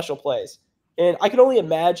a special place. And I can only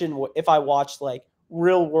imagine if I watched like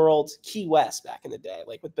Real World Key West back in the day,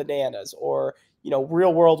 like with Bananas or,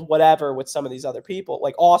 Real World whatever with some of these other people,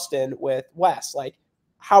 like Austin with Wes, like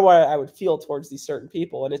how I would feel towards these certain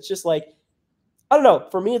people. And it's just like, I don't know.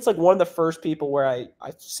 For me, it's like one of the first people where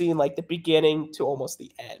I've seen like the beginning to almost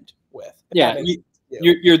the end with. Yeah,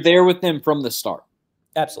 you're there with them from the start.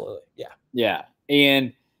 Absolutely, yeah. Yeah,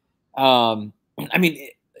 and I mean,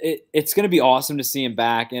 it's going to be awesome to see him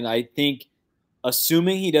back, and I think,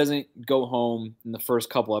 assuming he doesn't go home in the first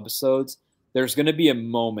couple episodes, there's going to be a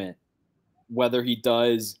moment, whether he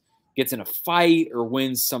gets in a fight or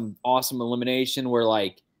wins some awesome elimination, where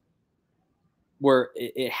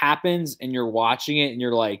it happens and you're watching it and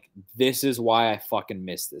you're like, this is why I fucking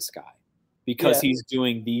miss this guy. Because he's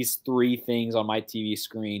doing these 3 things on my TV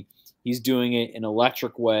screen. He's doing it in an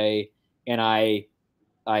electric way. And I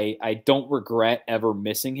don't regret ever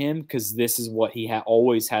missing him because this is what he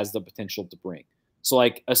always has the potential to bring. So,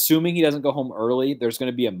 like, assuming he doesn't go home early, there's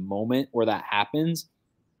going to be a moment where that happens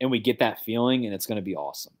and we get that feeling and it's going to be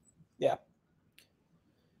awesome. Yeah.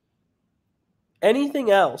 Anything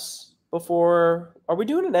else? Before, are we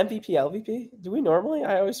doing an MVP LVP? Do we normally?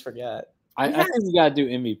 I always forget. I think we got to do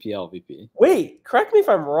MVP LVP. Wait, correct me if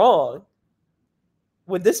I'm wrong.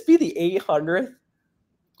 Would this be the 800th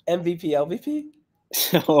MVP LVP?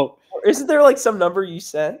 So, or isn't there like some number you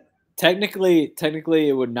said? Technically,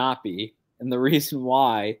 it would not be, and the reason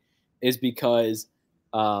why is because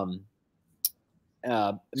Mitos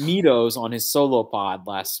on his solo pod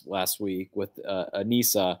last week with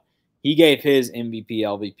Anissa. He gave his MVP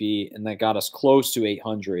LVP, and that got us close to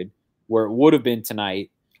 800, where it would have been tonight.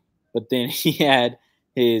 But then he had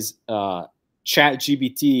his Chat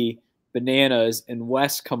GBT, Bananas, and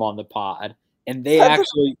Wes come on the pod, and they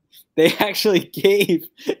actually gave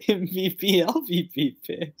MVP LVP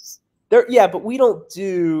picks. Yeah, but we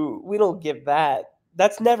don't give that.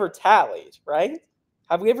 That's never tallied, right?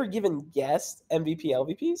 Have we ever given guest MVP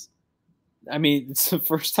LVPs? I mean, it's the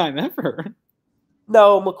first time ever.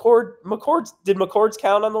 No, did McCord's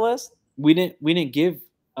count on the list? We didn't give.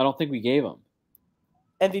 I don't think we gave them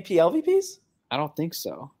MVP LVPs. I don't think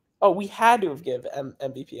so. Oh, we had to have given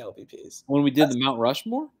MVP LVPs when we did the Mount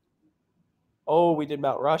Rushmore. Oh, we did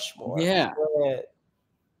Mount Rushmore. Yeah.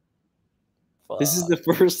 This is the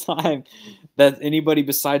first time that anybody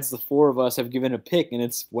besides the 4 of us have given a pick, and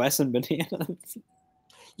it's Wes and Bananas.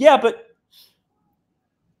 Yeah, but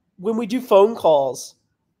when we do phone calls,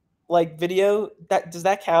 like video, does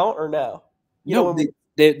that count or no?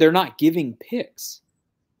 They're not giving picks.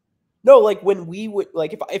 No, like when we would,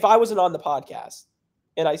 like if I wasn't on the podcast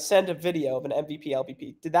and I sent a video of an MVP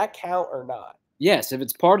LVP, did that count or not? Yes, if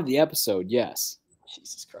it's part of the episode, yes.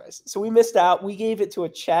 Jesus Christ! So we missed out. We gave it to a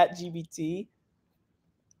Chat GBT.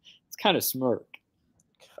 It's kind of smirk.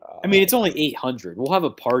 I mean, it's only 800. We'll have a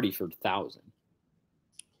party for 1,000.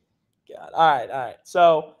 God. All right.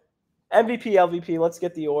 So MVP, LVP. Let's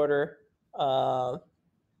get the order, and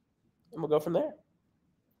we'll go from there.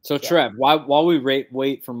 So, Trev, while we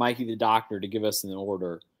wait for Mikey the Doctor to give us an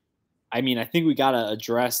order, I mean, I think we got to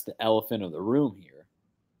address the elephant of the room here.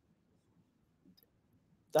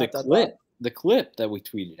 The clip that we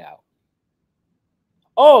tweeted out.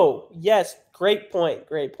 Oh, yes. Great point.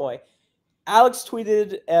 Alex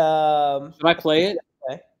tweeted. Should I play it?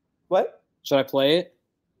 What? Should I play it?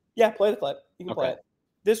 Yeah, play the clip. You can play it.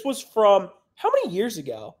 This was from how many years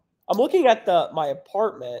ago? I'm looking at my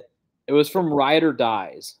apartment. It was from Ride or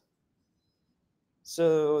Dies.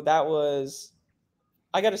 So that was.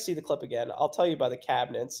 I got to see the clip again. I'll tell you by the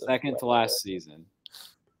cabinets. Second to last season.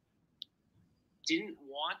 Didn't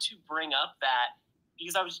want to bring up that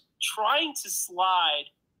because I was trying to slide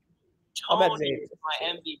Tony my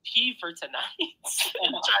MVP for tonight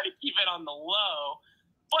and try to keep it on the low.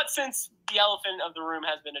 But since the elephant of the room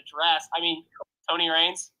has been addressed, I mean, Tony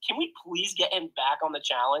Raines, can we please get him back on the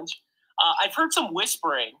challenge? I've heard some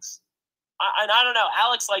whisperings, and I don't know.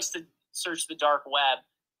 Alex likes to search the dark web,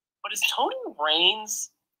 but is Tony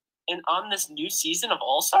Raines on this new season of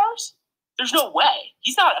All Stars? There's no way.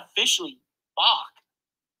 He's not officially Bach.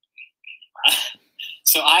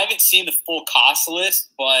 So I haven't seen the full cost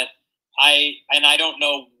list, but I don't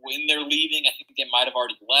know when they're leaving. I think they might have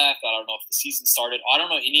already left. I don't know if the season started. I don't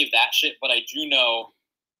know any of that shit, but I do know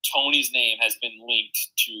Tony's name has been linked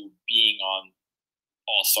to being on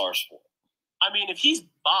All Stars 4. I mean, if he's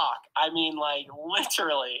Bach, I mean, like,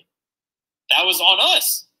 literally. That was on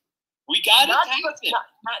us. We got it.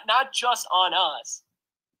 Not just on us.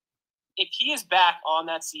 If he is back on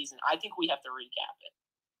that season, I think we have to recap it.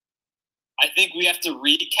 I think we have to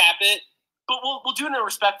recap it. But we'll do it in a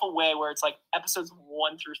respectful way where it's like episodes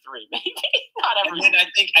 1 through 3, maybe. Not every. And then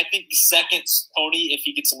I think the second Tony, if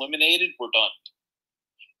he gets eliminated, we're done.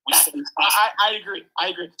 I agree.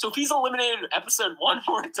 So if he's eliminated in episode 1,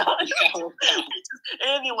 we're done.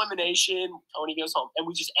 And the elimination, Tony goes home, and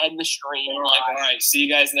we just end the stream. We're like, all right, see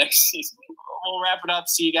you guys next season. We'll wrap it up.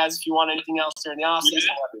 See you guys if you want anything else during the off season.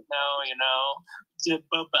 Let me know.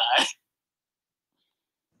 Bye-bye.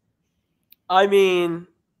 I mean,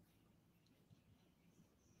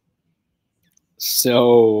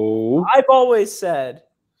 so I've always said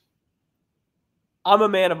I'm a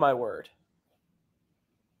man of my word.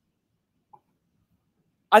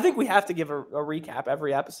 I think we have to give a recap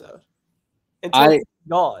every episode until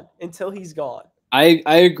he's gone. I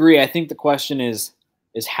agree. I think the question is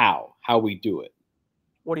how we do it.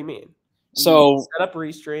 What do you mean? We set up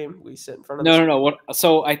Restream. We sit in front of no.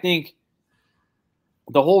 So I think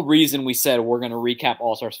the whole reason we said we're going to recap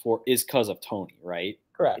All Stars 4 is because of Tony, right?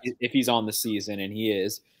 Correct. If he's on the season, and he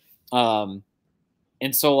is. And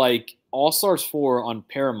so, like, All Stars 4 on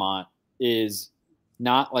Paramount is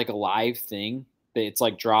not like a live thing. It's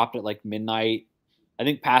like dropped at like midnight. I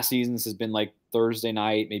think past seasons has been like Thursday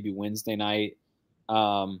night, maybe Wednesday night.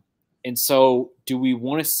 And so do we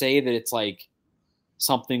want to say that it's like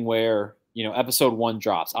something where, episode 1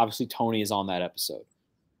 drops? Obviously Tony is on that episode.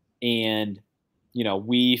 And,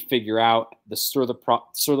 we figure out the Stir the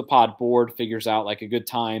Pod board figures out like a good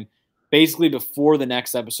time basically before the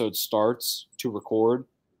next episode starts to record.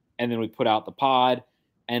 And then we put out the pod,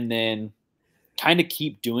 and then kind of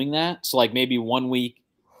keep doing that. So like maybe one week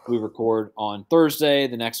we record on Thursday,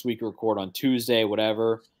 the next week we record on Tuesday,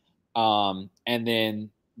 whatever. And then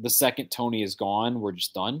the second Tony is gone, we're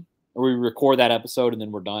just done. Or we record that episode and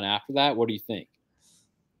then we're done after that. What do you think?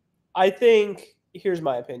 I think, here's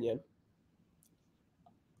my opinion.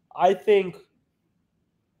 I think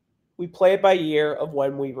we play it by year of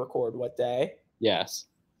when we record what day. Yes.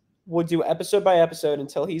 We'll do episode by episode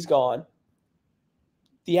until he's gone.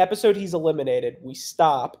 The episode he's eliminated, we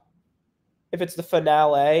stop. If it's the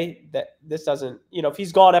finale, that this doesn't, if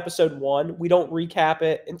he's gone episode 1, we don't recap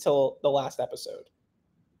it until the last episode.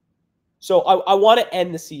 So I want to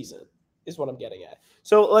end the season, is what I'm getting at.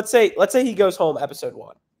 So let's say he goes home episode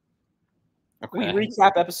 1. Okay. We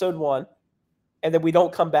recap episode 1, and then we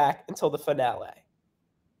don't come back until the finale.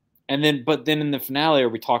 But then in the finale, are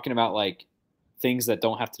we talking about like things that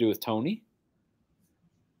don't have to do with Tony?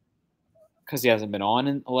 Because he hasn't been on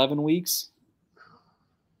in 11 weeks?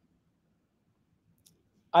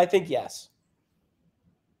 I think yes.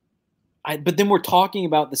 But then we're talking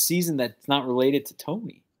about the season that's not related to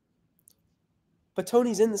Tony. But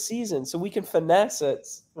Tony's in the season, so we can finesse it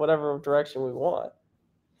whatever direction we want.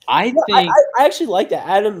 I actually like that.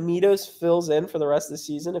 Adam Mitos fills in for the rest of the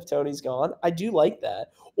season if Tony's gone. I do like that.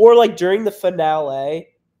 Or like during the finale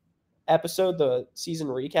episode, the season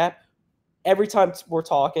recap, every time we're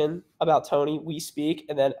talking about Tony, we speak,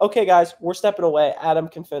 and then, okay, guys, we're stepping away. Adam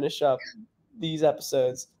can finish up these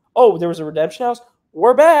episodes. Oh, there was a redemption house.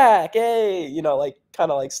 We're back. Hey, like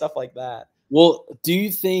kind of like stuff like that. Well, do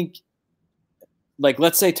you think, like,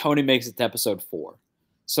 let's say Tony makes it to episode 4.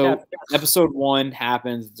 So episode 1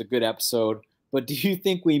 happens. It's a good episode. But do you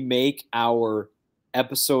think we make our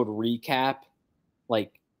episode recap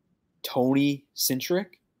like Tony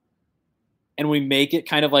centric? And we make it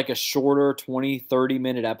kind of like a shorter 20,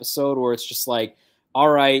 30-minute episode where it's just like, all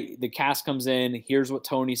right, the cast comes in. Here's what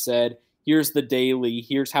Tony said. Here's the daily.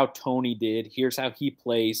 Here's how Tony did. Here's how he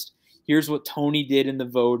placed. Here's what Tony did in the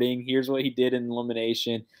voting. Here's what he did in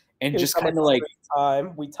elimination. And here's just kind of like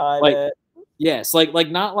we time like, it. Yes,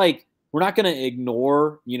 like not like we're not going to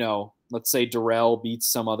ignore, let's say Darrell beats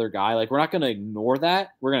some other guy. Like we're not going to ignore that.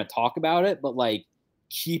 We're going to talk about it, but like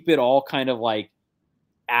keep it all kind of like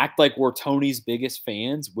act like we're Tony's biggest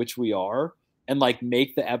fans, which we are, and like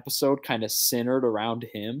make the episode kind of centered around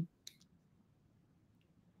him.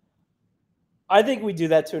 I think we do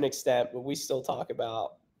that to an extent, but we still talk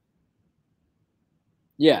about.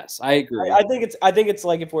 Yes, I agree. I think it's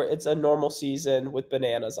like if it's a normal season with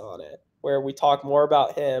bananas on it. where we talk more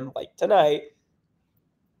about him, like tonight,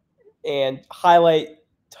 and highlight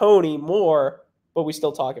Tony more, but we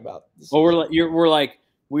still talk about this. Well,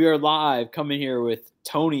 we are live coming here with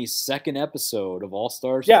Tony's second episode of All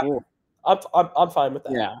Stars 4. I'm fine with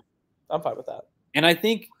that. Yeah, I'm fine with that. And I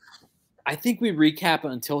think we recap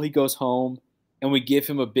it until he goes home, and we give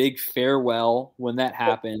him a big farewell when that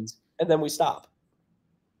happens, and then we stop.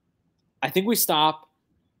 I think we stop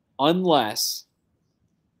unless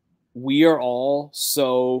we are all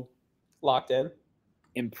so locked in,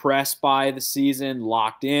 impressed by the season,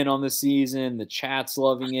 locked in on the season, the chat's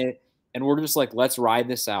loving it, and we're just like, let's ride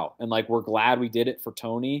this out. And like, we're glad we did it for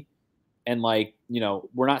Tony. And like,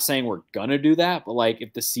 we're not saying we're gonna do that, but like,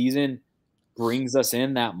 if the season brings us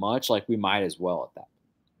in that much, like, we might as well at that.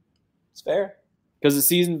 It's fair. Because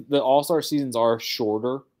the All-Star seasons are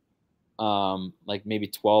shorter, like maybe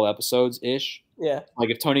 12 episodes ish. Yeah. Like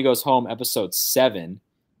if Tony goes home, episode 7,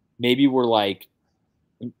 maybe we're like,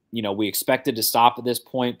 we expected to stop at this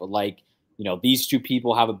point, but like, these two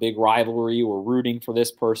people have a big rivalry. We're rooting for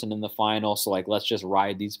this person in the final. So like, let's just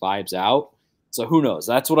ride these vibes out. So who knows?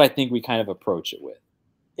 That's what I think we kind of approach it with.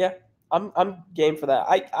 Yeah, I'm game for that.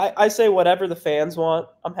 I say whatever the fans want.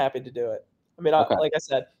 I'm happy to do it. I mean, okay. Like I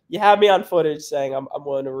said, you have me on footage saying I'm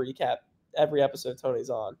willing to recap every episode Tony's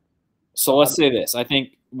on. So let's say this. I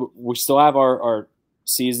think we still have our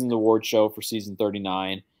season award show for season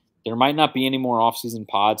 39. There might not be any more off-season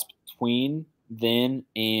pods between then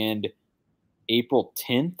and April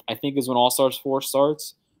 10th, I think, is when All Stars 4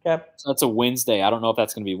 starts. Okay. So that's a Wednesday. I don't know if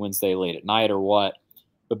that's going to be Wednesday late at night or what.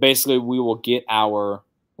 But basically, we will get we're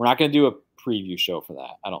not going to do a preview show for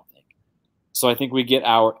that, I don't think. So I think we get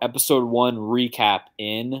our episode 1 recap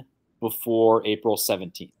in before April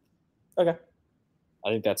 17th. Okay. I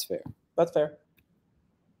think that's fair. That's fair.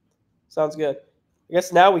 Sounds good. I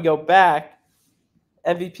guess now we go back.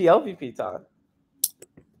 MVP, LVP time.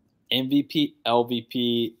 MVP,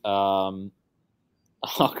 LVP.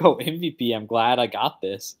 I'll go MVP. I'm glad I got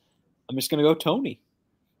this. I'm just going to go Tony.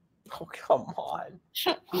 Oh, come on.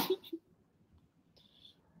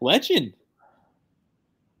 Legend.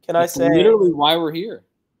 Can I say literally why we're here?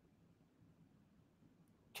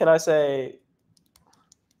 Can I say?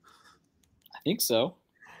 I think so.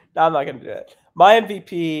 No, I'm not going to do it. My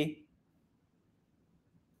MVP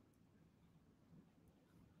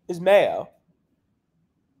is Mayo.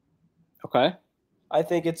 Okay. I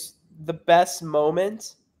think it's the best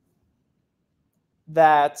moment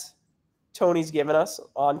that Tony's given us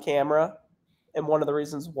on camera, and one of the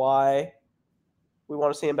reasons why we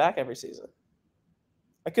want to see him back every season.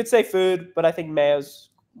 I could say food, but I think Mayo's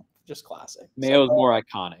just classic. Mayo's more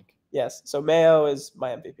iconic. Yes. So Mayo is my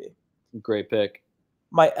MVP. Great pick.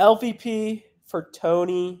 My LVP for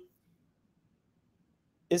Tony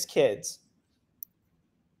is kids.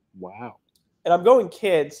 Wow. And I'm going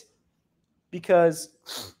kids because...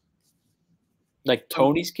 Like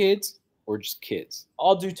Tony's kids or just kids?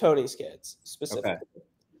 I'll do Tony's kids specifically. Okay.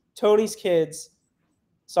 Tony's kids.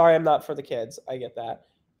 Sorry, I'm not for the kids. I get that.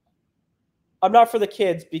 I'm not for the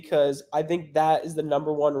kids because I think that is the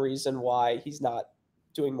number one reason why he's not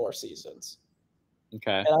doing more seasons.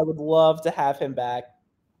 Okay. And I would love to have him back,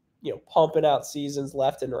 pumping out seasons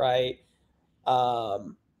left and right.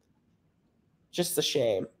 Just a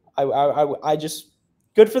shame. I just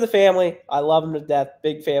good for the family. I love him to death.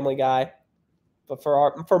 Big family guy. But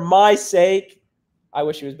for my sake, I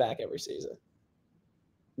wish he was back every season.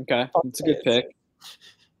 Okay. That's a good pick.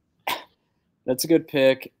 That's a good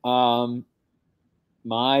pick. My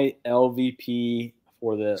LVP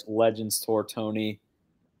for the Legends Tour, Tony.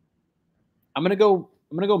 I'm gonna go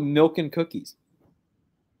Milk and Cookies.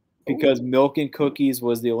 Because Ooh. Milk and Cookies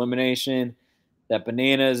was the elimination that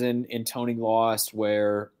Bananas and Tony lost,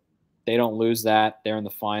 where they don't lose that. They're in the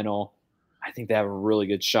final. I think they have a really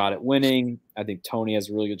good shot at winning. I think Tony has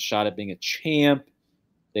a really good shot at being a champ.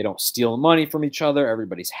 They don't steal money from each other.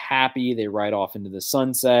 Everybody's happy. They ride off into the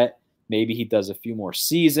sunset. Maybe he does a few more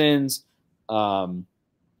seasons. But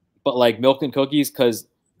like Milk and Cookies, because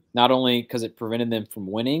not only because it prevented them from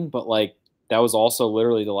winning, but like that was also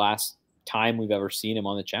literally the last time we've ever seen him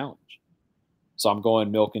on the challenge. So I'm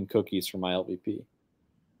going Milk and Cookies for my LVP.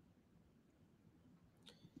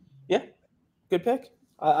 Yeah, good pick.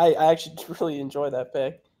 I actually really enjoy that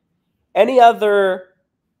pick. Any other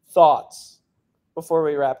thoughts before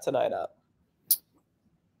we wrap tonight up?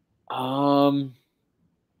 I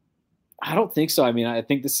don't think so. I mean, I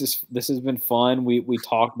think this has been fun. We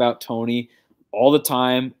talk about Tony all the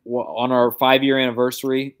time. On our 5-year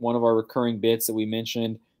anniversary, one of our recurring bits that we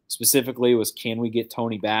mentioned specifically was, can we get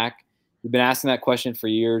Tony back? We've been asking that question for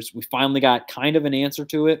years. We finally got kind of an answer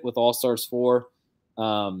to it with All Stars 4.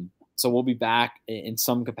 So we'll be back in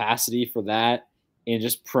some capacity for that, and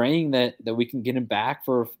just praying that we can get him back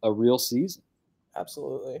for a real season.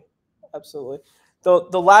 Absolutely.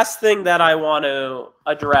 The last thing that I want to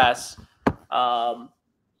address, and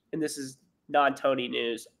this is non-Tony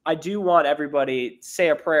news, I do want everybody to say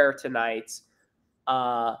a prayer tonight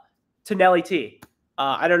to Nelly T.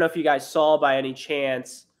 I don't know if you guys saw by any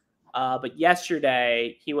chance, but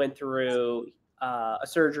yesterday he went through a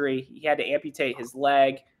surgery. He had to amputate his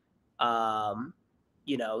leg.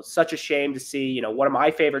 Such a shame to see, one of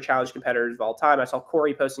my favorite challenge competitors of all time. I saw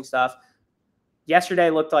Corey posting stuff. Yesterday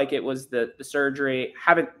looked like it was the surgery.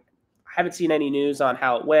 Haven't seen any news on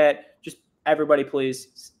how it went. Just everybody,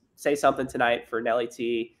 please say something tonight for Nelly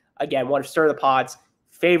T. Again, one of Stir the Pod's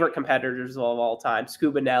favorite competitors of all time,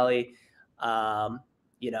 Scuba Nelly.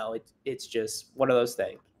 It's just one of those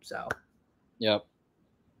things. So, yep.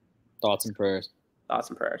 Thoughts and prayers.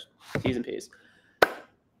 T's and P's.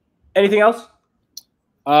 Anything else?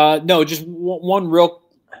 No, just one real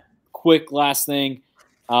quick last thing.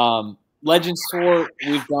 Legends Tour,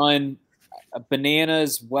 we've done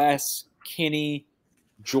Bananas, Wes, Kenny,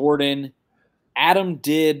 Jordan. Adam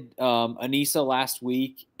did Anissa last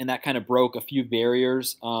week, and that kind of broke a few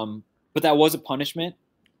barriers. But that was a punishment.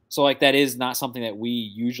 So, that is not something that we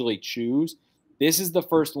usually choose. This is the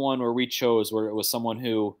first one where we chose where it was someone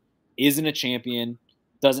who isn't a champion,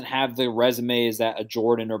 doesn't have the resumes that a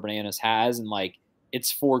Jordan or Bananas has, and,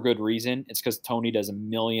 it's for good reason. It's because Tony does a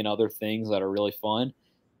million other things that are really fun.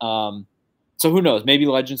 So who knows? Maybe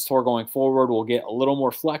Legends Tour going forward will get a little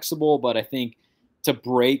more flexible, but I think to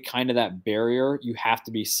break kind of that barrier, you have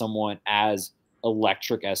to be someone as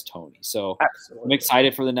electric as Tony. So absolutely. I'm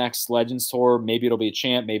excited for the next Legends Tour. Maybe it'll be a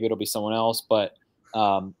champ, maybe it'll be someone else, but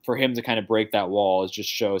for him to kind of break that wall, it just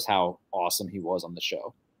shows how awesome he was on the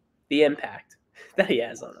show. The impact that he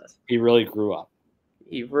has on us. He really grew up.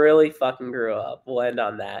 He really fucking grew up. We'll end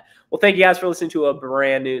on that. Well, thank you guys for listening to a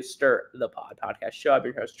brand new Stir the Pod podcast show. I've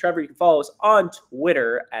been your host, Trevor. You can follow us on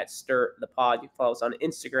Twitter at Stir the Pod. You can follow us on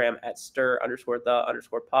Instagram at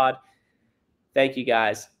Stir_the_pod. Thank you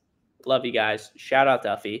guys. Love you guys. Shout out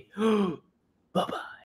Duffy. Bye-bye.